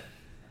 That's it.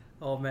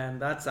 Oh man,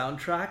 that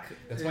soundtrack.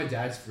 That's my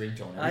dad's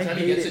ringtone. I Every time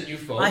he hate gets it. a new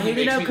phone, I he hate it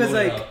makes now me 'cause,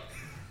 load it like, up.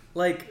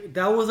 Like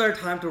that was our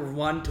time to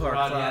run to our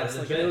Run, yeah, class.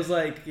 Like legit. it was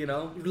like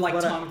Like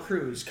but, Tom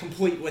Cruise,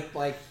 complete with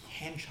like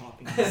hand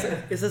chopping.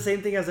 It's the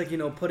same thing as like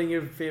putting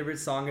your favorite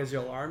song as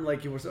your alarm.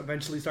 Like you will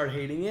eventually start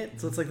hating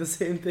it. So it's like the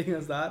same thing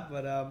as that.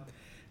 But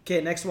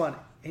okay, next one: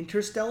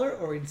 Interstellar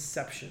or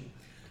Inception?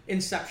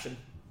 Inception.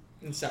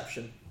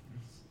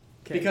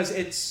 Okay. Because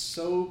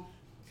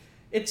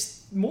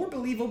it's more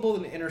believable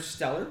than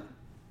Interstellar.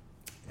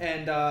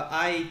 And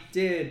I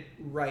did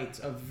write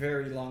a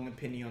very long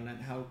opinion on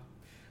that,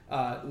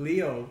 how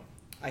Leo,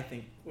 I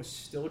think, was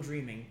still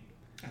dreaming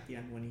at the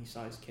end when he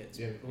saw his kids.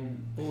 Yeah.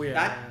 Oh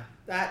yeah.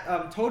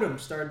 That totem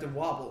started to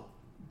wobble,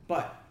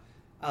 but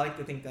I like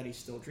to think that he's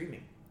still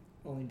dreaming,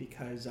 only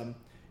because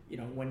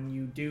when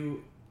you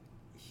do,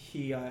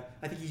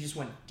 I think he just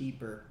went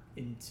deeper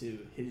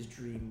into his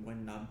dream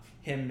when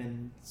him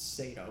and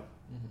Sato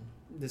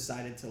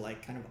decided to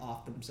like kind of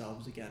off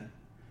themselves again,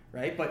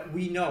 right? But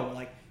we know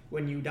like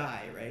when you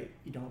die, right,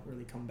 you don't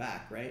really come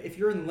back, right? If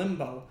you're in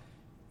limbo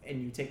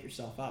and you take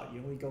yourself out,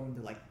 you only go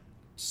into like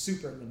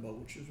super limbo,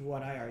 which is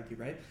what I argue,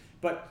 right?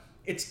 But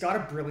it's got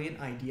a brilliant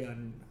idea,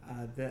 and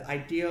the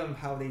idea of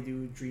how they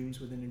do dreams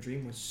within a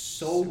dream was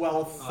so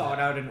well thought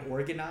out and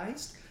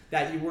organized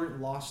that you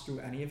weren't lost through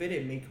any of it.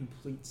 It made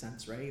complete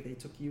sense, right? They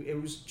took you, it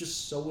was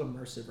just so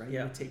immersive, right?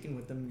 Yeah. You were taken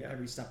with them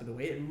every step of the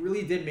way. It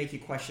really did make you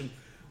question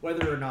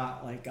whether or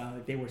not like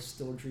they were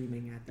still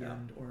dreaming at the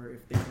end or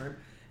if they weren't.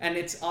 and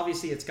it's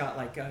got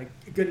like a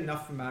good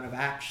enough amount of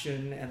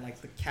action, and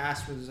like the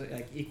cast was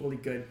like equally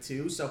good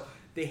too. So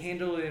they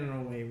handled it in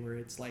a way where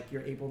it's like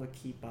you're able to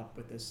keep up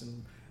with this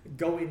and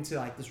go into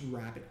like this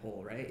rabbit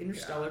hole, right?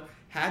 Interstellar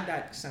had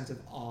that sense of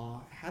awe,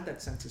 had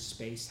that sense of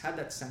space, had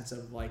that sense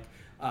of like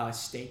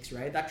stakes,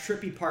 right? That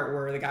trippy part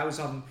where the guy was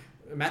on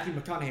Matthew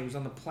McConaughey was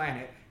on the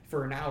planet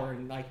for an hour,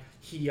 and like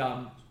he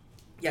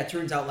it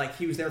turns out like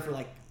he was there for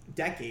like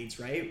decades,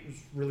 right? It was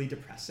really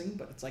depressing,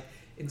 but it's like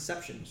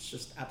Inception. It's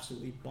just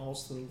absolutely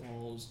balls to the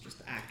walls,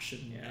 just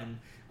action and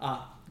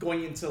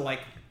going into like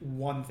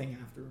one thing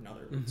after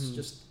another.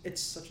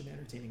 It's such an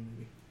entertaining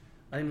movie.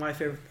 I think my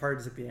favorite part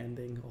is at the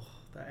ending. Oh,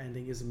 that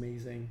ending is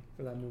amazing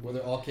for that movie. Where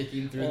they're all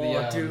kicking through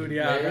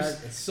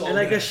layers. It's so and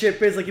like good. the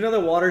ship is like, you know, the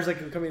water's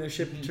like coming, the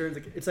ship turns,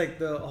 like it's like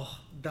the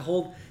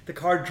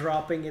car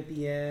dropping at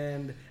the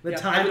end, the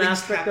time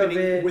aspect of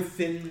it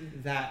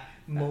within that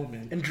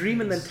moment, and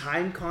dream and then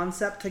time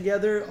concept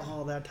together.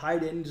 Oh, that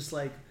tied in, just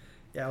like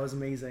it was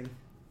amazing.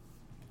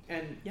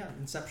 And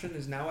Inception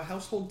is now a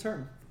household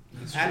term.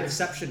 Add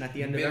Inception at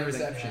the end of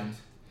everything. Inception.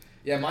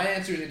 Yeah, my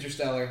answer is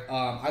Interstellar.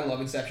 I love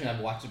Inception. I've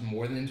watched it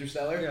more than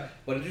Interstellar. Yeah.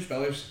 But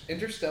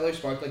Interstellar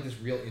sparked like this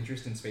real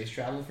interest in space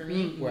travel for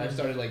me, where I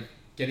started like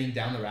getting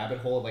down the rabbit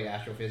hole of like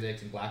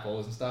astrophysics and black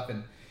holes and stuff.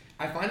 And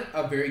I find it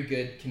a very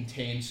good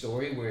contained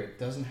story where it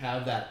doesn't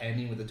have that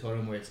ending with the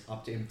totem where it's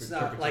up to interpretation.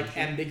 It's not like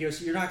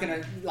ambiguous. You're not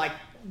gonna like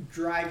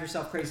drive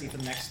yourself crazy for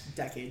the next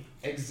decade.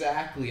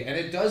 Exactly, and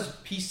it does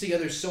piece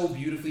together so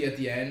beautifully at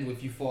the end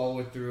if you follow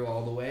it through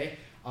all the way.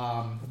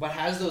 But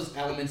has those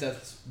elements that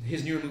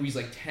his newer movies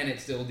like Tenet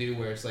still do,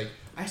 where it's like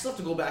I still have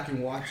to go back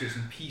and watch this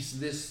and piece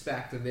this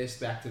back to this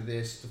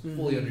to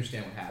fully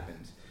understand what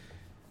happened.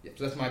 Yeah,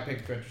 so that's my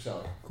pick for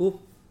Interstellar.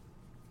 Cool.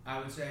 I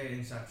would say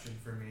Inception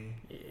for me,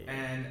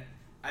 and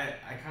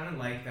I kind of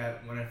like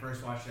that when I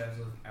first watched it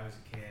I was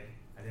a kid.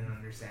 I didn't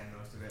understand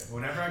most of it. But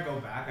whenever I go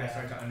back, I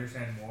start to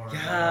understand more.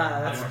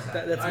 Yeah,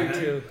 that's me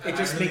too. It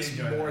just really makes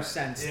more that.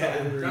 sense. Yeah,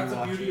 the older That's you the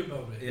watch beauty it.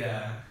 about it.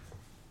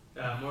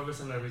 Yeah, more of a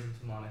similar reason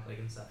to Monic, like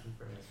Inception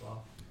for me as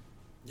well.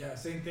 Yeah,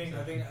 same thing.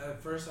 I think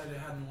at first I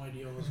had no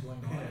idea what was going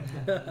on.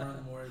 And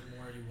the more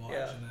you watch,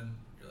 and then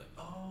you're like,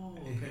 oh,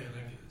 okay.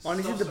 Like,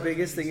 honestly, the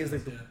biggest thing is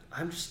like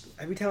I'm just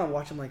every time I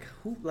watch, I'm like,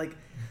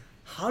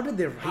 how did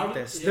they write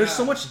this? There's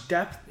so much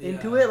depth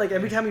into it. Like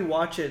every time you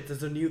watch it,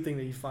 there's a new thing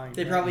that you find.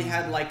 They probably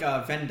had like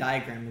a Venn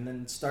diagram and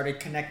then started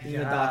connecting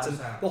the dots, and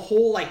the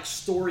whole like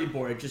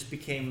storyboard just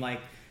became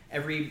like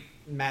every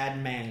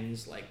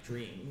madman's like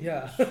dream.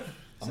 Yeah.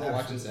 I'm gonna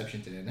watch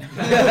Inception today now.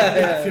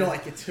 I feel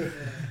like it too.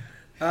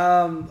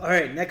 All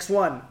right, next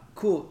one.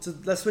 Cool. So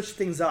let's switch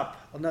things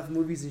up. Enough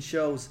movies and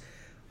shows.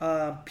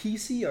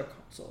 PC or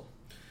console?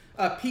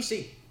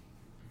 PC.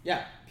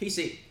 Yeah,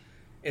 PC.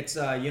 It's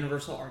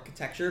universal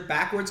architecture,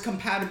 backwards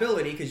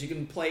compatibility, because you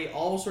can play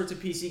all sorts of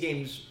PC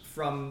games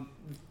from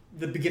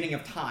the beginning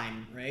of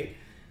time, right?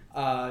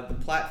 The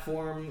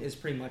platform is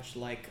pretty much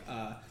like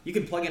you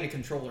can plug in a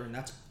controller, and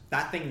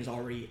that thing is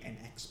already an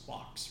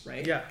Xbox,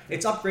 right? Yeah.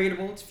 It's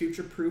upgradable, it's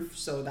future-proof,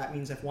 so that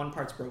means if one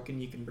part's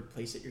broken, you can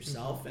replace it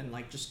yourself and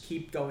like just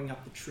keep going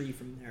up the tree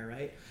from there,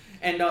 right?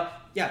 And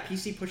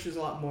PC pushes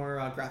a lot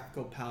more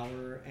graphical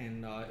power,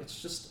 and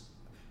it's just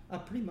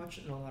pretty much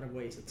in a lot of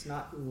ways. It's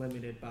not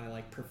limited by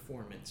like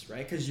performance,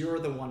 right? Because you're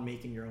the one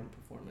making your own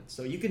performance.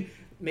 So you can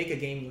make a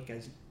game look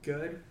as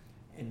good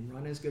and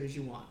run as good as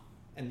you want.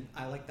 And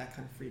I like that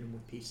kind of freedom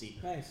with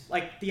PC. Nice.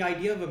 Like the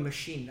idea of a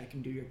machine that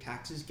can do your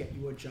taxes, get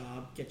you a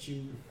job, get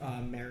you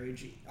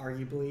marriage,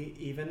 arguably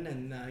even,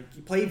 and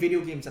you play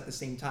video games at the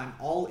same time,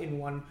 all in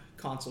one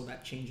console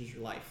that changes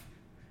your life,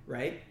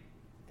 right?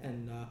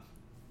 And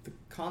the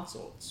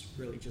console, it's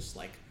really just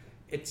like,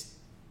 its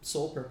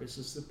sole purpose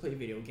is to play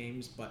video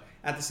games, but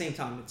at the same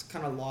time, it's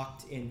kind of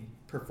locked in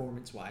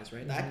performance-wise,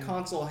 right? That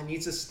console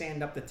needs to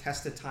stand up the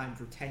test of time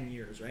for 10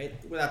 years, right?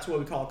 Well, that's what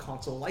we call a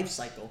console life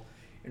cycle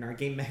in our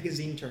game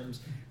magazine terms.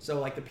 So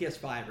like the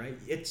PS5, right?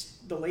 It's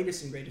the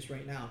latest and greatest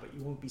right now, but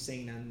you won't be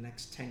saying that in the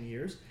next 10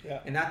 years. Yeah.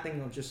 And that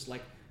thing will just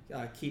like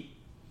keep,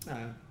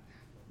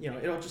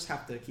 it'll just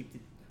have to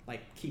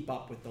keep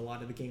up with a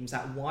lot of the games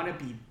that want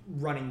to be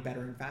running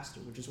better and faster,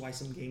 which is why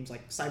some games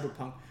like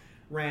Cyberpunk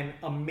ran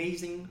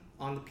amazing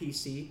on the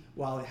PC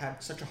while it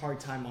had such a hard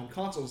time on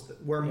consoles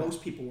where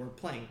most people were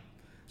playing.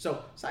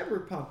 So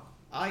Cyberpunk,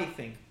 I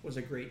think, was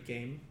a great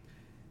game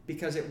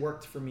because it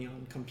worked for me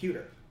on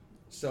computer.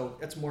 So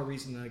that's more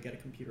reason to get a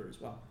computer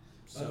as well.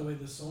 By the way,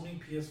 the Sony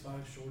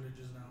PS5 shortage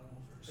is now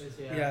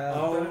over. Yeah.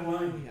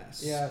 Oh,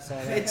 yes. Yeah, I saw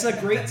that. It's a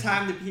great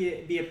time to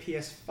be a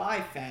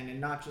PS5 fan,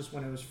 and not just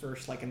when it was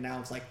first like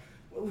announced. Like,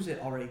 what was it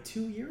already?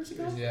 2 years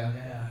ago?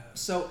 Yeah.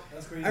 So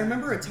That's crazy. I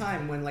remember a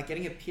time when like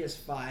getting a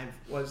PS5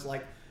 was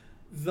like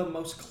the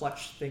most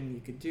clutch thing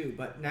you could do.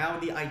 But now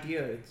the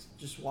idea it's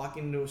just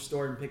walking into a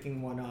store and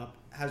picking one up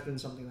has been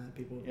something that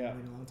people have been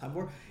waiting a long time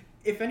for.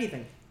 If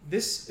anything,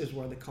 this is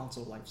where the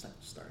console life cycle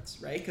starts,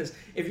 right? Because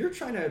if you're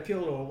trying to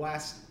appeal to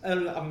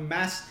a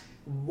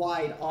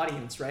mass-wide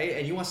audience, right,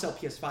 and you want to sell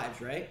PS5s,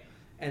 right,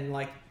 and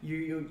like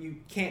you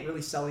can't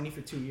really sell any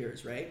for 2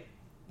 years, right?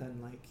 then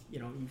like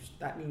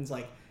that means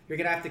like you're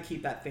gonna have to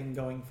keep that thing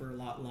going for a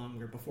lot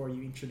longer before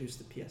you introduce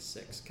the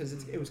PS6 because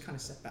it was kind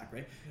of set back,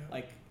 right? Yeah.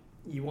 Like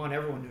you want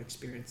everyone to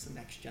experience the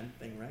next gen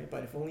thing, right?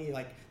 But if only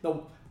like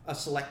a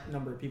select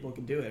number of people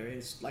can do it, right?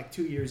 It's like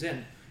 2 years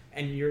in,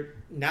 and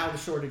now the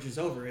shortage is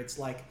over. It's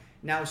like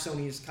now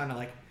Sony's kind of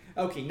like,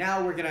 okay,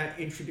 now we're gonna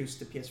introduce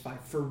the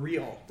PS5 for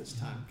real this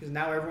time because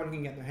now everyone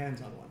can get their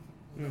hands on one.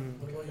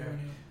 What about you? Neil?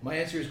 My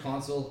answer is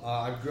console.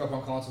 I grew up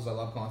on consoles. I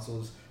love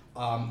consoles.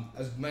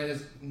 As much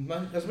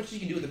as you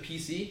can do with a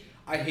PC,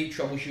 I hate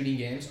troubleshooting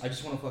games. I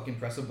just want to fucking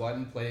press a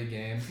button, play a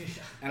game,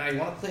 and I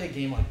want to play a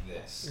game like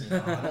this. I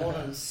don't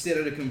want to sit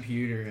at a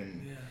computer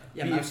and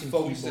be mouse and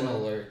focused and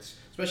keyboard. alerts.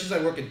 Especially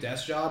as I work a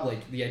desk job,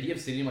 like the idea of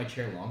sitting in my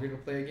chair longer to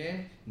play a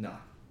game, nah,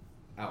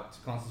 out.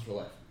 Consoles for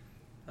life.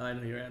 I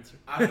know your answer.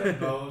 I've done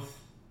both.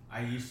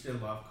 I used to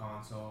love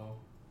console,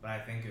 but I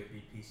think it would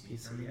be PC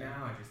for me yeah.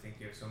 now. I just think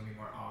you have so many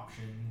more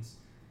options.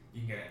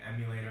 You can get an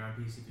emulator on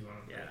PC if you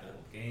want to play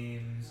old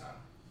games.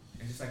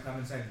 And just like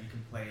Clement said, you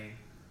can play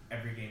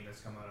every game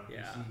that's come out on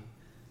PC.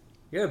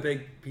 You're a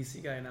big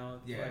PC guy now.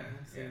 Yeah, like,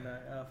 seeing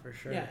that, for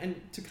sure. Yeah, and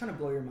to kind of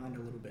blow your mind a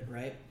little bit,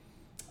 right?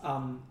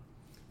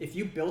 If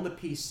you build a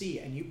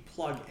PC and you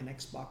plug an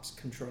Xbox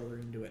controller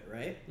into it,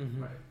 right?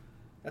 Mm-hmm. Right.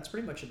 That's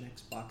pretty much an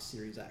Xbox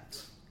Series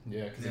X.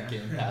 Yeah, because the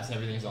Game Pass and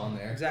everything's on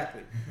there.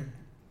 Exactly.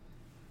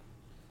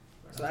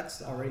 So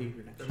that's already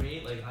your next. For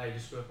me, like I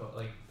just grew up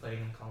like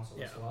playing on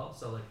console as Yeah. well.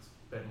 So like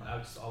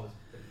I've just always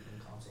been in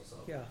console. So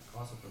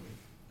console for me.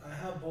 I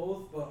have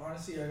both, but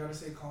honestly, I gotta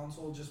say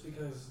console just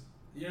because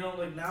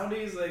like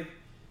nowadays, like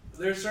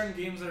there's certain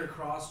games that are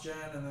cross-gen,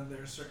 and then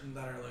there's certain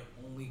that are like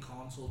only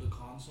console to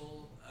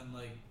console, and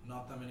like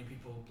not that many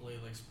people play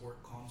like sport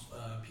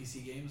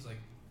PC games. Like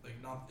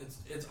not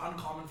it's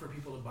uncommon for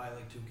people to buy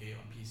like 2K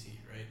on PC,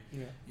 right?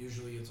 Yeah.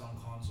 Usually it's on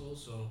console,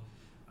 so.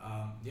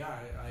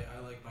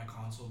 I like my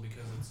console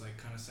because it's like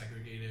kind of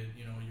segregated.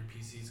 Your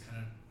PC's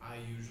kind of. I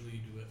usually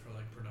do it for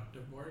like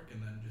productive work,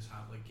 and then just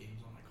have like games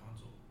on my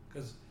console.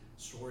 Because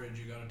storage,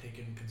 you gotta take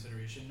in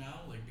consideration now,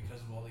 like because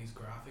of all these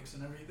graphics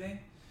and everything.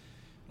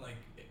 Like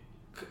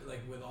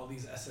with all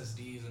these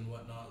SSDs and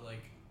whatnot,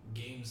 like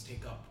games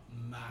take up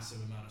massive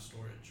amount of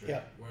storage, right?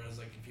 Yeah. Whereas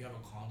like if you have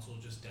a console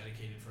just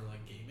dedicated for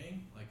like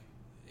gaming, like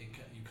you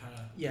kind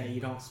of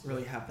You don't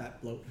really have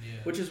that bloat.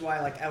 Yeah. Which is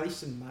why, like, at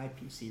least in my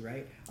PC,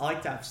 right, I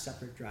like to have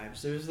separate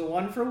drives. There's the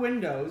one for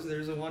Windows,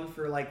 there's the one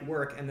for like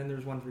work, and then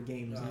there's one for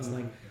games. And it's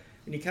like,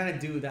 and you kind of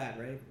do that,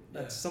 right?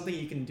 That's something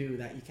you can do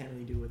that you can't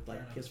really do with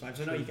like PS5.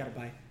 So no, you gotta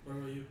buy. Where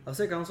were you? I'll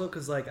say console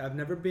because like I've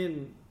never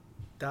been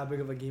that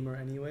big of a gamer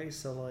anyway,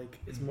 so like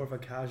it's more of a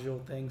casual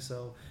thing.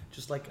 So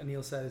just like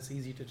Anil said, it's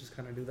easy to just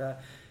kind of do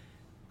that.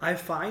 I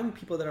find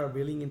people that are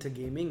really into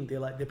gaming,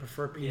 they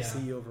prefer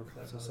PC over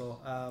console. So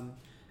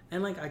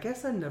and like I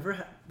guess I never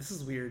had. This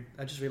is weird.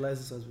 I just realized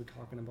this as we're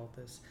talking about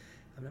this.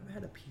 I've never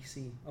had a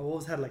PC. I've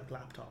always had like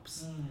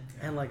laptops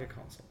and like a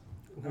console.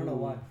 I don't know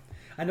why.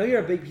 I know you're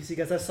a big PC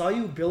guy. I saw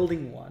you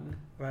building one,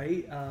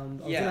 right? I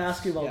was gonna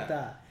ask you about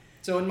that.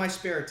 So in my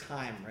spare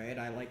time, right,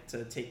 I like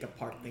to take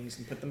apart things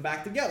and put them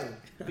back together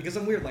because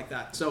I'm weird like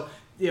that. So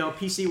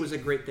PC was a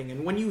great thing,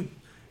 and when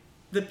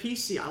the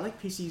PC, I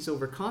like PCs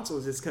over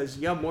consoles, is because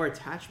you have more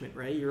attachment,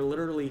 right? You're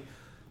literally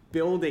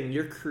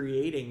you're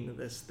creating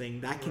this thing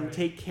that can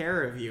take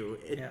care of you.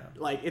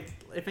 Like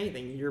if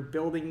anything, you're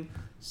building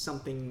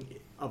something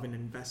of an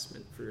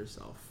investment for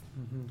yourself,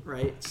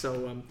 right?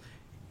 So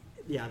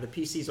the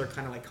PCs are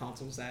kind of like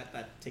consoles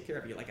that take care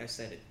of you. Like I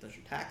said, it does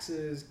your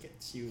taxes,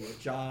 gets you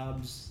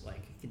jobs,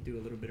 like it can do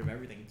a little bit of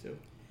everything too.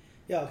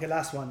 Yeah. Okay.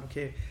 Last one.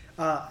 Okay.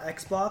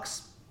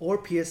 Xbox or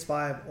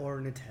PS5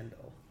 or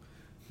Nintendo.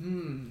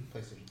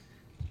 PlayStation.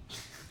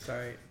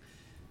 Sorry.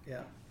 Yeah.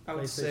 I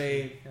would PlayStation.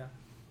 say. Yeah.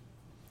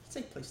 I'd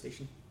say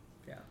PlayStation.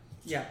 Yeah.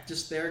 Yeah,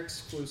 just their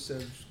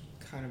exclusives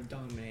kind of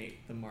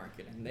dominate the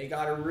market, and they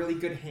got a really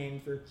good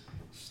hand for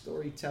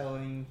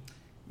storytelling,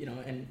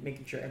 and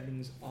making sure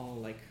everything's all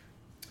like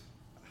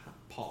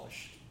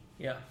polished.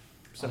 Yeah.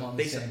 So I'm on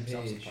they the set same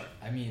themselves page. apart.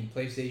 I mean,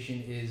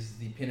 PlayStation is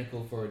the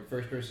pinnacle for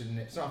first-person.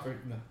 It's not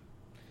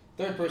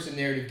third-person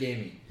narrative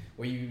gaming,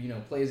 where you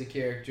play as a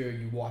character,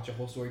 you watch a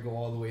whole story go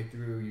all the way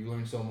through, you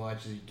learn so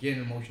much, you get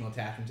an emotional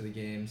attachment to the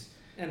games.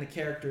 And the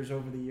characters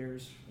over the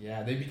years.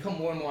 Yeah, they become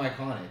more and more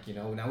iconic.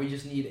 Now we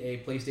just need a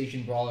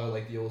PlayStation brawler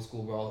like the old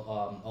school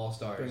All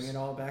Stars. Bring it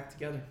all back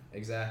together.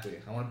 Exactly.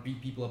 I want to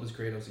beat people up as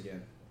Kratos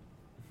again.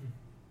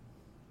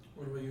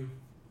 What about you?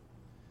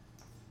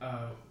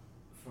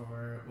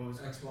 For what was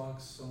it?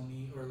 Xbox,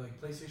 Sony, or like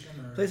PlayStation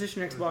or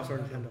PlayStation, Xbox, or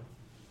Nintendo.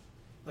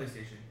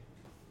 PlayStation.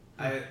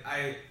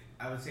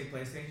 I would say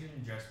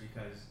PlayStation just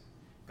because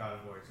God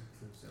of War is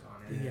exclusive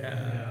on it.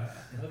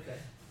 Okay.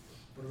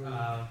 What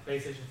about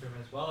PlayStation for me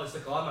as well. It's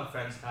like a lot of my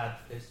friends had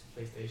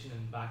PlayStation,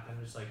 and back then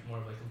it was like more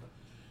of like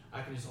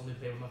I can just only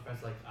play with my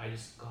friends. Like I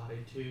just got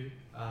into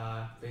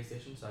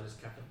PlayStation, so I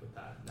just kept up with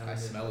that. I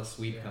smell a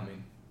sweep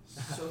coming.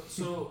 you?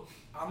 So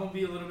I'm gonna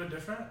be a little bit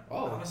different.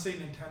 Oh. I'm gonna say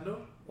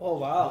Nintendo Oh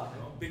wow.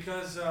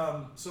 because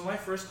so my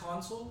first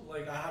console,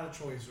 like I had a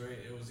choice, right?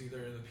 It was either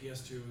the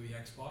PS2 or the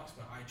Xbox,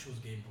 but I chose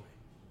Game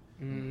Boy.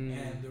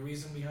 And the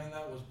reason behind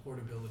that was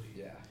portability.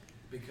 Yeah.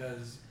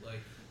 Because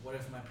like, what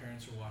if my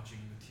parents are watching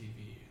the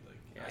TV?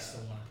 Like, I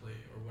still want to play.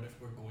 Or what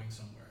if we're going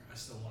somewhere? I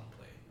still want to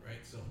play,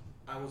 right? So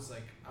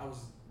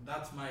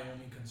that's my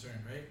only concern,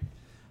 right?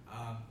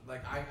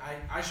 Like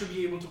I should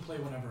be able to play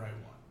whenever I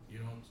want. You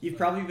know. You've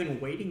probably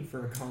been waiting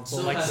for a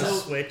console the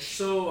Switch.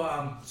 So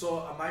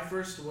my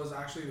first was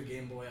actually the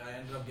Game Boy. I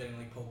ended up getting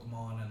like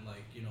Pokemon and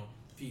like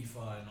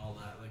FIFA and all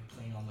that, like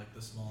playing on like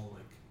the small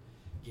like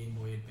Game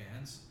Boy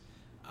Advance.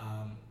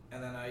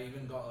 And then I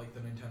even got like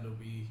the Nintendo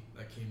Wii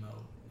that came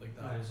out. Like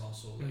that was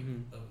also like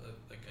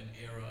like an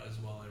era as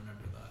well. I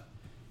remember that.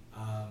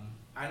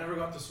 I never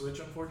got the Switch,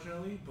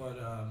 unfortunately, but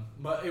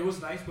it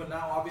was nice. But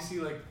now, obviously,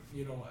 like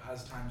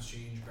as times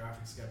change,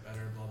 graphics get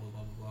better, blah blah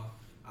blah blah blah.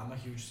 I'm a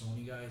huge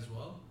Sony guy as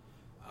well,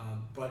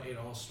 but it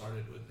all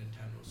started with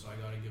Nintendo, so I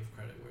gotta give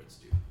credit where it's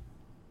due.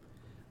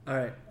 All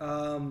right,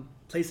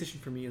 PlayStation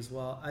for me as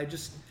well. I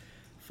just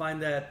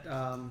find that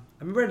I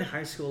remember in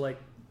high school, like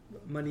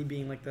money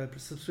being like the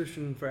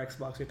subscription for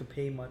Xbox, you have to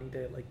pay money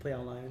to like play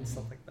online and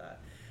stuff like that.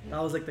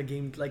 That was like the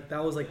game, like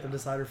that was like the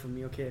decider for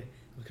me. Okay,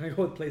 can I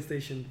go with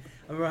PlayStation?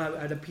 I remember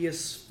I had a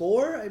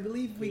PS4, I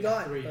believe we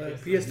got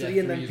PS3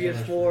 and then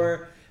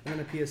PS4 and then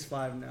a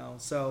PS5 now.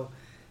 So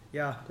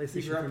yeah, PlayStation.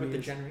 You grew up for with me the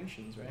is-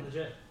 generations, right?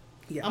 Legit.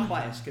 Yeah, I'm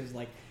biased because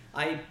like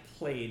I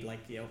played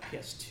like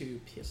PS2,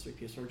 PS3,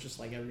 PS4, just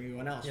like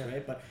everyone else,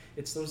 right? But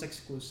it's those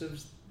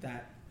exclusives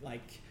that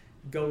like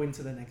go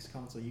into the next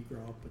console. You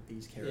grow up with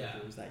these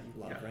characters that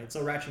you love, right?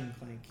 So Ratchet and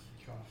Clank,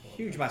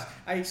 huge bias.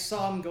 I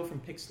saw him go from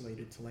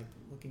pixelated to like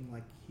looking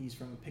like he's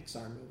from a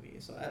Pixar movie.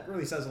 So that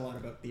really says a lot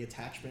about the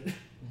attachment.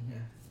 Yeah.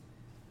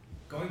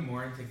 Going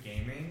more into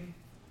gaming,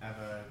 I have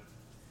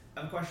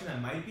a question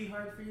that might be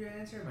hard for you to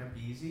answer. It might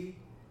be easy.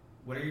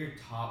 What are your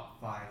top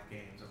 5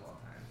 games of all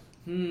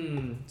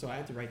time? So I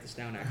had to write this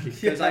down actually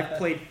because I've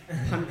played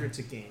hundreds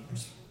of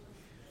games,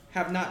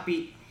 have not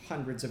beat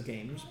hundreds of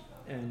games,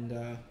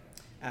 and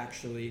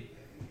actually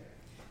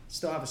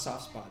still have a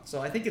soft spot.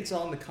 So I think it's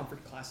all in the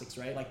comfort classics,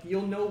 right? Like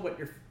you'll know what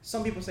your.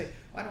 Some people say,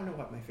 I don't know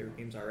what my favorite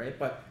games are, right?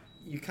 But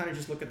you kind of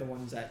just look at the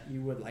ones that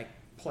you would like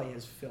play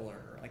as filler,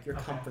 or like your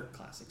comfort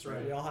classics,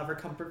 right? We all have our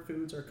comfort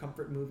foods, our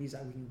comfort movies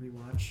that we can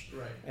rewatch,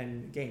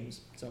 and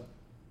games. So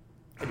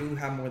I do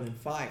have more than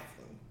 5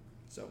 though.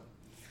 So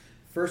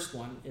first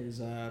one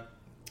is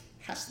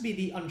has to be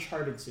the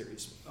Uncharted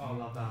series. Oh, I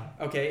love that.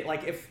 Okay,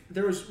 like if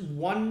there was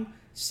one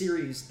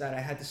series that I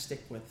had to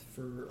stick with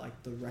for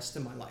like the rest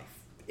of my life,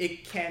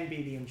 it can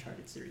be the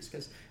Uncharted series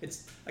because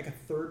it's like a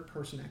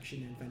third-person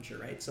action adventure,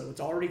 right? So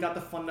it's already got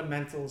the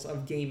fundamentals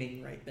of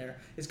gaming right there.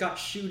 It's got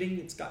shooting,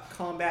 it's got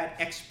combat,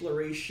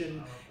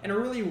 exploration, and a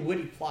really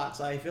witty plot.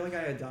 So I feel like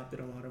I adopted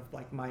a lot of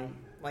like my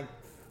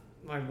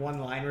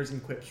one-liners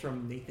and quips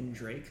from Nathan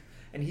Drake,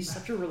 and he's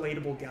such a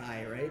relatable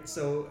guy, right?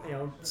 So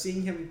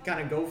seeing him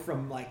kind of go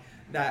from like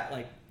that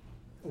like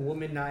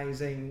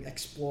womanizing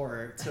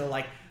explorer to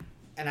like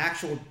an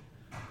actual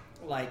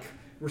like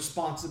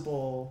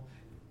responsible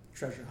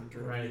treasure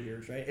hunter over the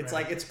years, right? It's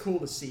like it's cool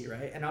to see,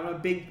 right? And I'm a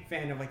big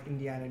fan of like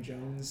Indiana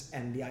Jones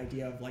and the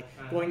idea of like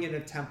going into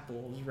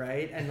temples,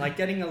 right? And like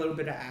getting a little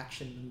bit of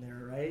action in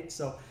there, right?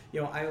 So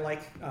I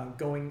like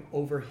going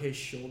over his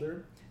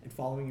shoulder and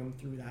following him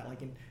through that,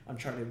 like in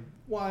Uncharted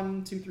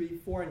 1, 2, 3,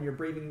 4, and you're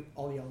braving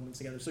all the elements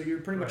together. So you're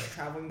pretty much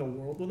traveling the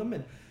world with him.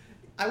 And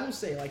I will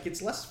say, like,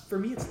 it's less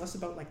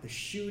about like the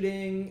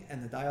shooting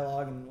and the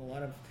dialogue, and a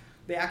lot of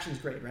the action's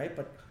great, right?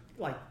 But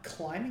like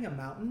climbing a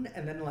mountain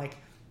and then like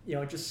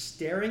just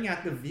staring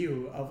at the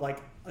view of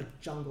like a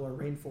jungle or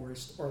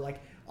rainforest, or like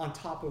on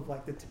top of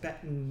like the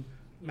Tibetan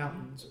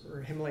mountains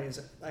or Himalayas,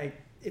 like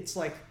it's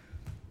like,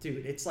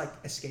 dude, it's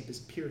like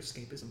escapism, pure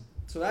escapism.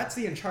 So that's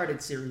the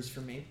Uncharted series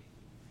for me.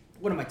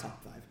 What are my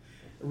top 5?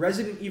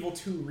 Resident Evil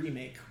 2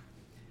 Remake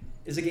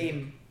is a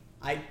game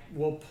I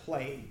will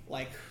play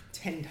like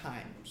 10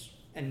 times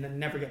and then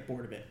never get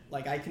bored of it.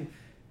 Like I can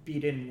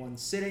beat it in one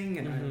sitting,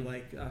 and I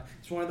like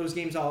it's one of those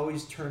games I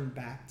always turn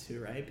back to,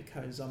 right?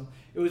 Because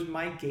it was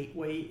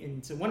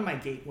one of my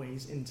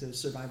gateways into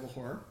survival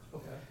horror.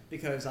 Okay.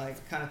 Because I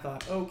kind of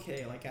thought,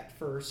 okay, like at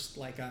first,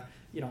 like I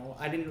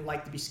didn't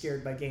like to be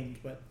scared by games,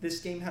 but this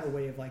game had a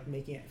way of like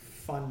making it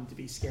fun to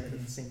be scared at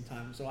the same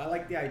time. So I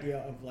like the idea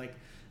of like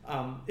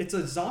it's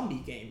a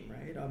zombie game,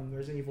 right?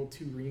 Resident Evil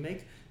 2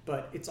 Remake,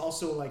 but it's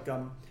also like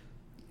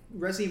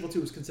Resident Evil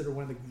 2 is considered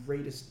one of the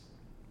greatest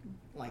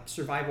like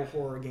survival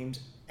horror games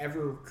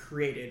ever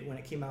created when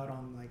it came out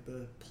on like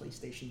the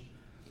PlayStation,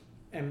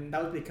 and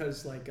that was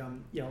because like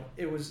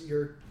it was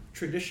your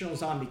traditional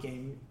zombie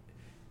game,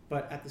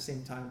 but at the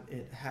same time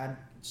it had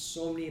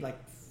so many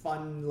like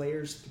fun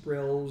layers,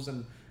 thrills,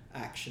 and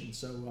action.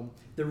 So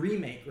the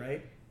remake,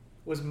 right,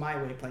 was my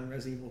way of playing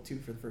Resident Evil 2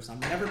 for the first time.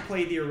 I never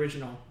played the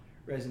original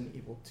Resident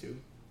Evil 2,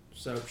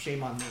 so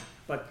shame on me.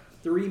 But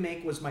the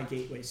remake was my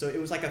gateway. So it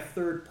was like a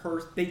third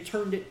person. They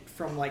turned it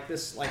from like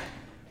this like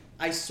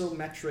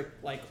isometric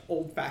like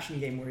old-fashioned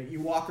game where you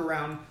walk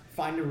around,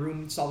 find a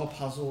room, solve a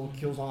puzzle,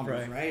 kill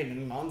zombies, right?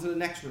 And on to the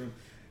next room,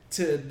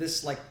 to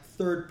this like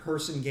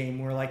third-person game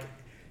where like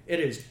it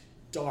is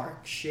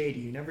dark, shady.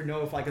 You never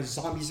know if like a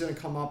zombie's gonna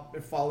come up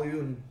and follow you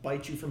and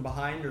bite you from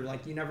behind, or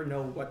like you never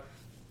know what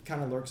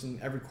kind of lurks in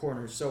every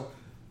corner. So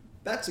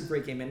that's a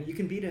great game, and you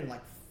can beat it in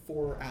like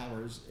 4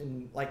 hours.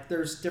 And like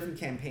there's different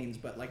campaigns,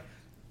 but like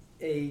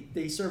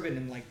they serve it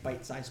in like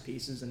bite-sized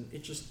pieces, and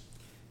it just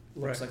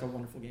looks like a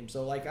wonderful game.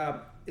 So like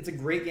it's a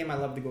great game I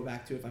love to go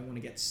back to if I want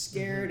to get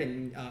scared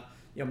and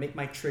make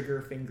my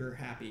trigger finger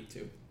happy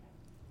too.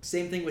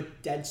 Same thing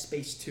with Dead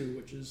Space 2,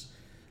 which is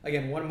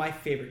again one of my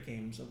favorite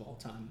games of all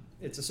time.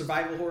 It's a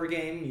survival horror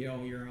game.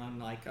 You're on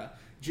like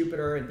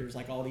Jupiter, and there's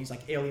like all these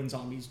like alien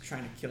zombies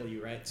trying to kill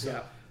you, right?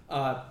 So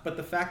but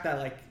the fact that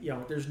like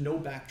there's no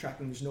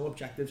backtracking, there's no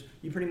objectives,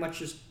 you pretty much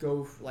just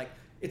go like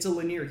it's a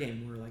linear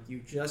game where like you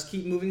just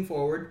keep moving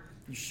forward,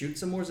 you shoot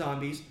some more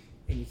zombies,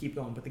 and you keep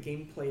going. But the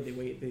gameplay, the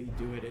way they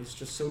do it, is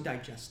just so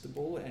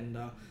digestible, and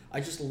I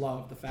just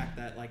love the fact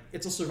that like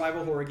it's a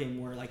survival horror game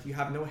where like you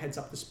have no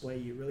heads-up display.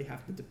 You really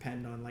have to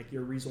depend on like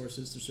your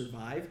resources to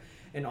survive,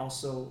 and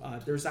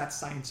also there's that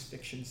science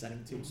fiction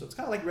setting too. So it's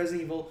kind of like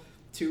Resident Evil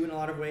 2 in a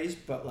lot of ways,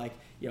 but like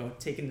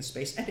taken to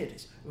space, and it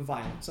is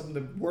violent. Some of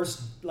the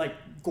worst, like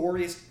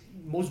goriest,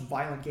 most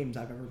violent games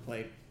I've ever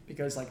played,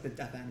 because like the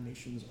death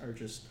animations are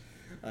just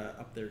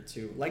up there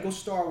too. Lego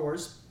Star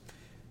Wars.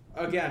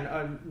 Again,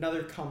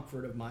 another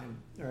comfort of mine.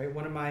 All right,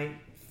 one of my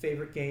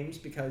favorite games,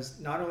 because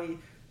not only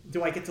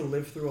do I get to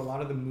live through a lot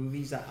of the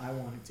movies that I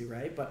wanted to,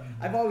 right? But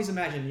I've always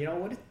imagined,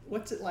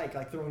 what's it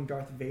like throwing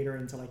Darth Vader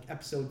into like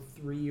Episode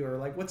 3, or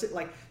like what's it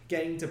like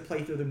getting to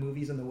play through the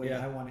movies in the way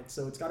I want it.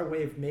 So it's got a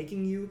way of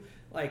making you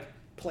like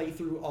play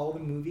through all the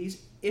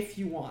movies if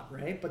you want,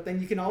 right? But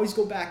then you can always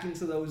go back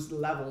into those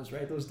levels,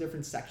 right? Those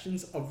different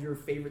sections of your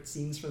favorite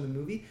scenes from the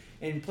movie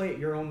and play it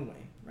your own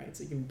way, right?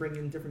 So you can bring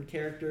in different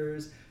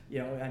characters,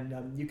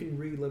 and you can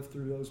relive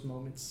through those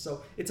moments.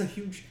 So it's a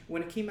huge.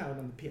 When it came out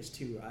on the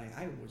PS2,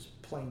 I was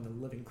playing the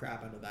living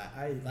crap out of that.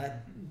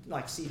 That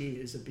like CD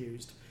is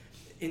abused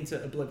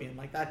into oblivion.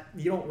 Like that,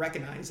 you don't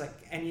recognize like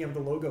any of the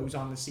logos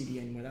on the CD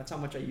anymore. That's how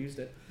much I used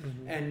it.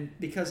 And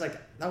because like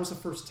that was the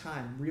first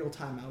time, real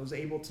time, I was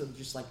able to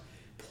just like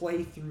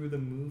play through the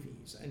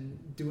movies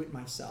and do it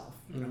myself.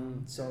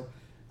 So.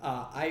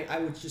 I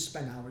would just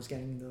spend hours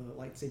getting the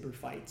lightsaber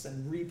fights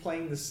and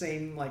replaying the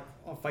same like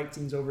fight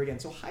scenes over again.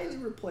 So highly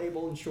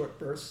replayable in short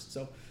bursts.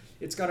 So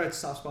it's got a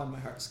soft spot in my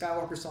heart.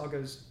 Skywalker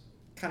Saga's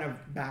kind of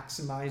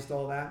maximized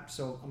all that.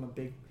 So I'm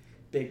a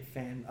big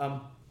fan.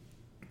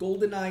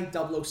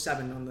 GoldenEye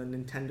 007 on the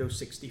Nintendo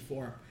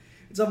 64.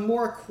 It's a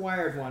more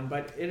acquired one,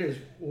 but it is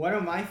one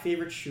of my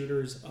favorite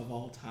shooters of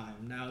all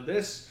time. Now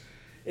this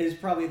is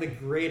probably the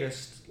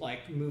greatest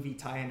like movie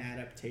tie-in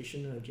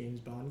adaptation of a James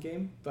Bond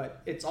game,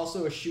 but it's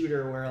also a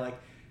shooter where like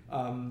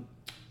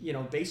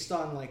based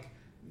on like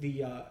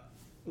the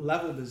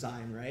level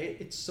design, right?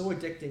 It's so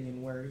addicting,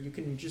 and where you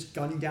can just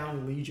gun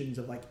down legions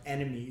of like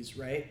enemies,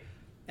 right?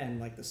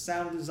 And like the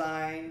sound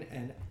design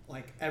and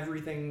like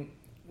everything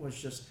was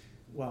just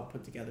well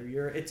put together.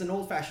 It's an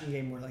old-fashioned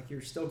game where like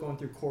you're still going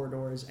through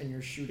corridors and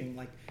you're shooting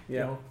like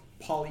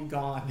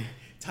polygon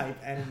type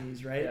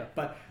enemies, right?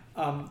 But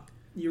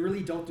you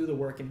really don't do the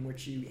work in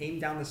which you aim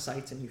down the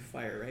sights and you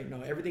fire, right?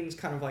 No, everything's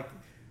kind of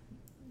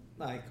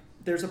like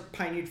there's a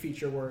pioneered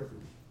feature where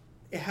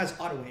it has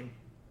auto aim.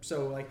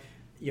 So like,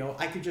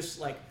 I could just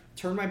like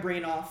turn my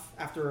brain off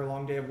after a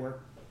long day of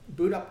work,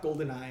 boot up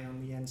GoldenEye on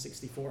the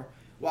N64,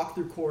 walk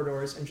through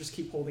corridors, and just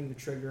keep holding the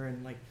trigger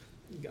and like,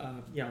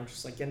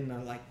 just like getting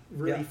a like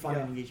really fun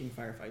and engaging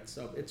firefights.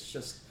 So it's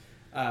just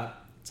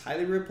it's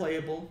highly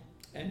replayable,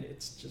 and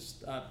it's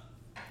just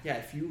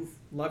if you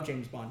love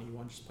James Bond and you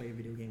want to just play a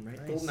video game, right?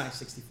 Nice. GoldenEye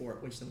 64,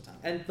 waste no time.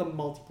 And the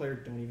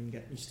multiplayer, don't even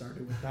get me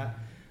started with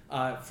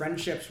that.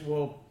 Friendships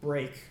will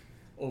break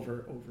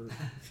over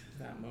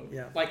that mode.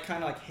 Yeah. Like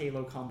kind of like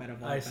Halo Combat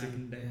Evolved back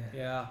in the day.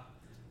 Yeah.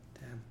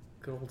 Damn,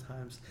 good old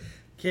times.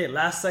 Okay,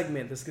 last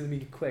segment. This is going to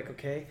be quick,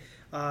 okay?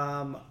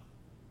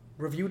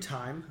 Review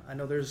time. I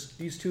know there's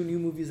these 2 new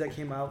movies that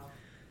came out.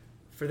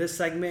 For this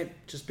segment,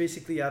 just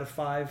basically out of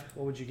 5,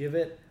 what would you give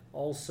it?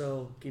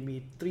 Also, give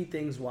me 3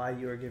 things why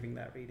you are giving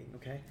that rating,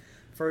 okay?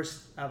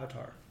 First,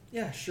 Avatar.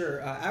 Yeah,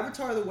 sure.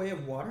 Avatar The Way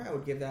of Water, I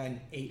would give that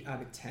an 8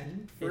 out of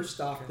 10.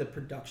 First off, the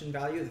production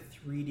value,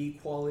 the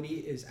 3D quality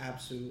is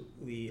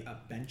absolutely a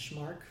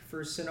benchmark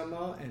for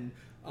cinema, and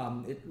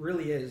it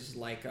really is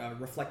like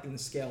reflecting the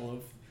scale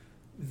of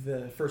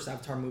the first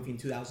Avatar movie in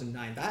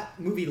 2009. That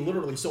movie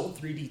literally sold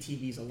 3D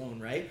TVs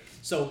alone, right?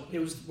 So it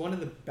was one of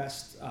the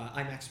best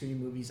IMAX 3D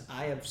movies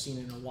I have seen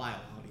in a while,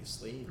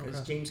 obviously,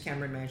 because James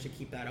Cameron managed to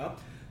keep that up.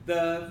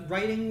 The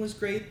writing was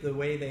great. The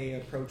way they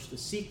approached the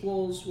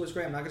sequels was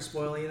great. I'm not going to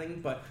spoil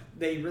anything, but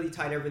they really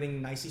tied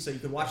everything nicely, so you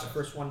could watch the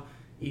first one,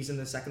 ease in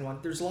the second one.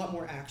 There's a lot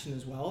more action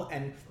as well,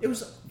 and it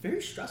was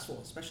very stressful,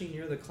 especially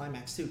near the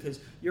climax too, because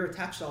you're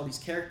attached to all these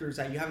characters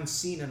that you haven't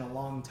seen in a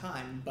long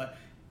time, but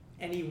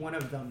any one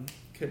of them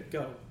could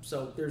go.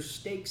 So there's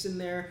stakes in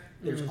there.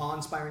 There's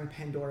awe-inspiring.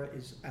 Pandora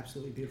is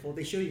absolutely beautiful.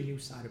 They show you a new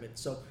side of it.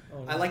 So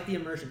I like the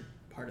immersion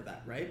part of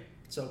that, right?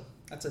 So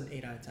that's an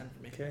 8 out of 10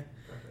 for me. Okay.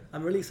 Perfect.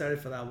 I'm really excited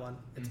for that one.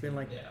 It's been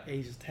like Yeah.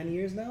 ages, 10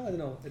 years now? I don't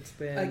know. It's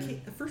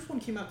been... The first one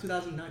came out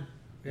 2009.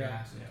 yeah. Yeah.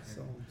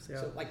 So, yeah.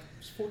 So like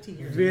it's 14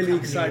 years. Really How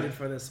excited many-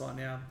 for this one,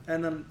 yeah.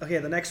 And then, okay,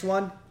 the next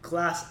one,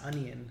 Glass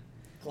Onion.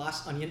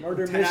 Glass Onion.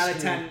 Murder 10 out of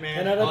Mystery. 10, man.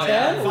 10 out of Oh, 10?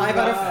 yeah. 5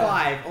 out of Wow.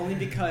 5, only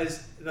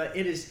because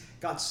it is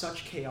got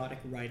such chaotic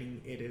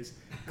writing. It is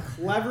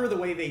clever the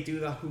way they do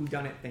the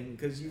whodunit thing,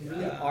 because you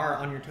really Yeah. are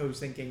on your toes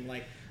thinking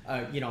like,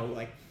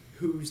 like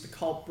who's the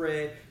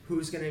culprit,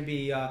 who's going to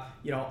be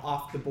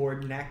off the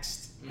board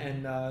next,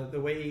 and the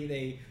way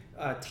they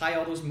tie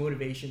all those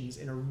motivations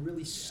in a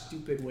really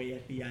stupid way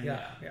at the end.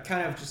 Yeah.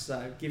 Kind of just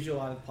gives you a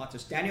lot of plot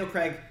twists. Daniel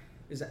Craig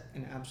is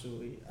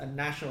a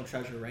national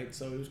treasure, right?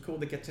 So it was cool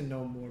to get to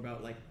know more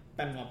about like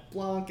Benoit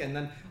Blanc, and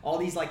then all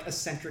these like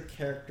eccentric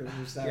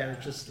characters that are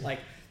just like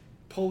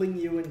pulling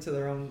you into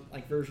their own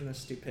like version of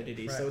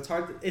stupidity. Right.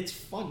 So it's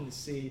fun to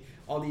see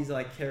all these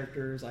like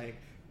characters like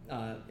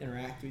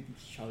interact with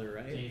each other, Do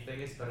right? you think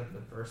it's better than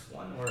the first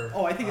one, or?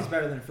 Oh, I think it's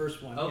better than the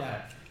first one. Okay.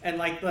 Yeah, and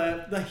like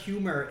the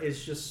humor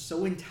is just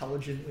so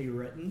intelligently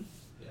written.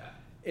 Yeah.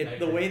 I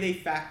The agree. way they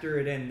factor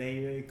it in,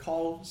 they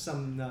call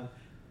some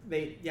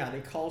they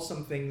call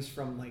some things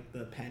from like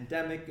the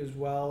pandemic as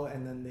well,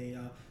 and then they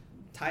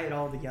tie it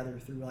all together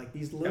through like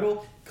these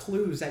little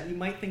clues that you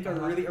might think are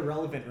really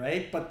irrelevant,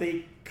 right? But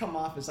they come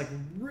off as like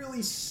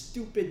really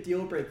stupid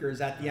deal breakers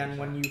at the end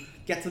when you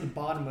get to the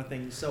bottom of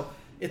things. So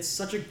it's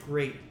such a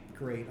great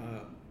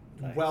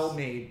Nice.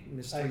 well-made I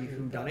mystery agree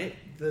with that.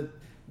 whodunit.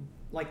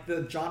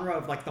 The genre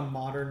of like the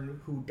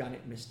modern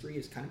whodunit mystery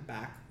is kind of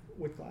back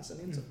with Glass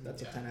Onion, so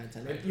that's a 10 out of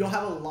 10. You'll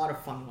have a lot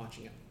of fun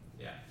watching it.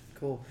 Yeah.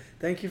 Cool.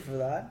 Thank you for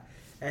that.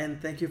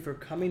 And thank you for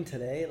coming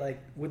today.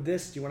 Like with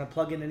this, do you want to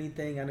plug in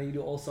anything? I know you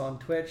do also on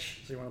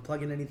Twitch, so you want to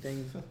plug in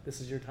anything?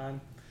 This is your time.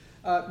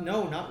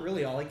 No, not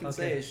really. All I can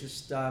say Okay. is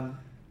just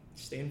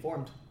stay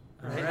informed.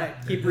 All Right? right.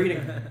 Keep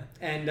reading.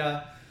 And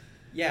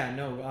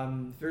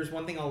if there's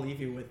one thing I'll leave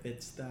you with,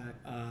 it's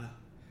that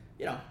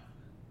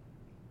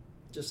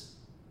just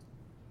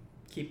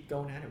keep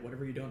going at it,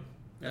 whatever you're doing.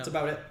 That's Yeah.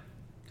 about it.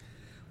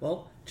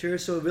 Well,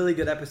 cheers to a really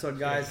good episode,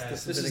 guys. Cheers, guys.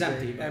 This This has is been a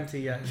empty, great- but- empty,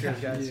 yeah. Cheers,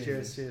 guys.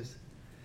 Cheers.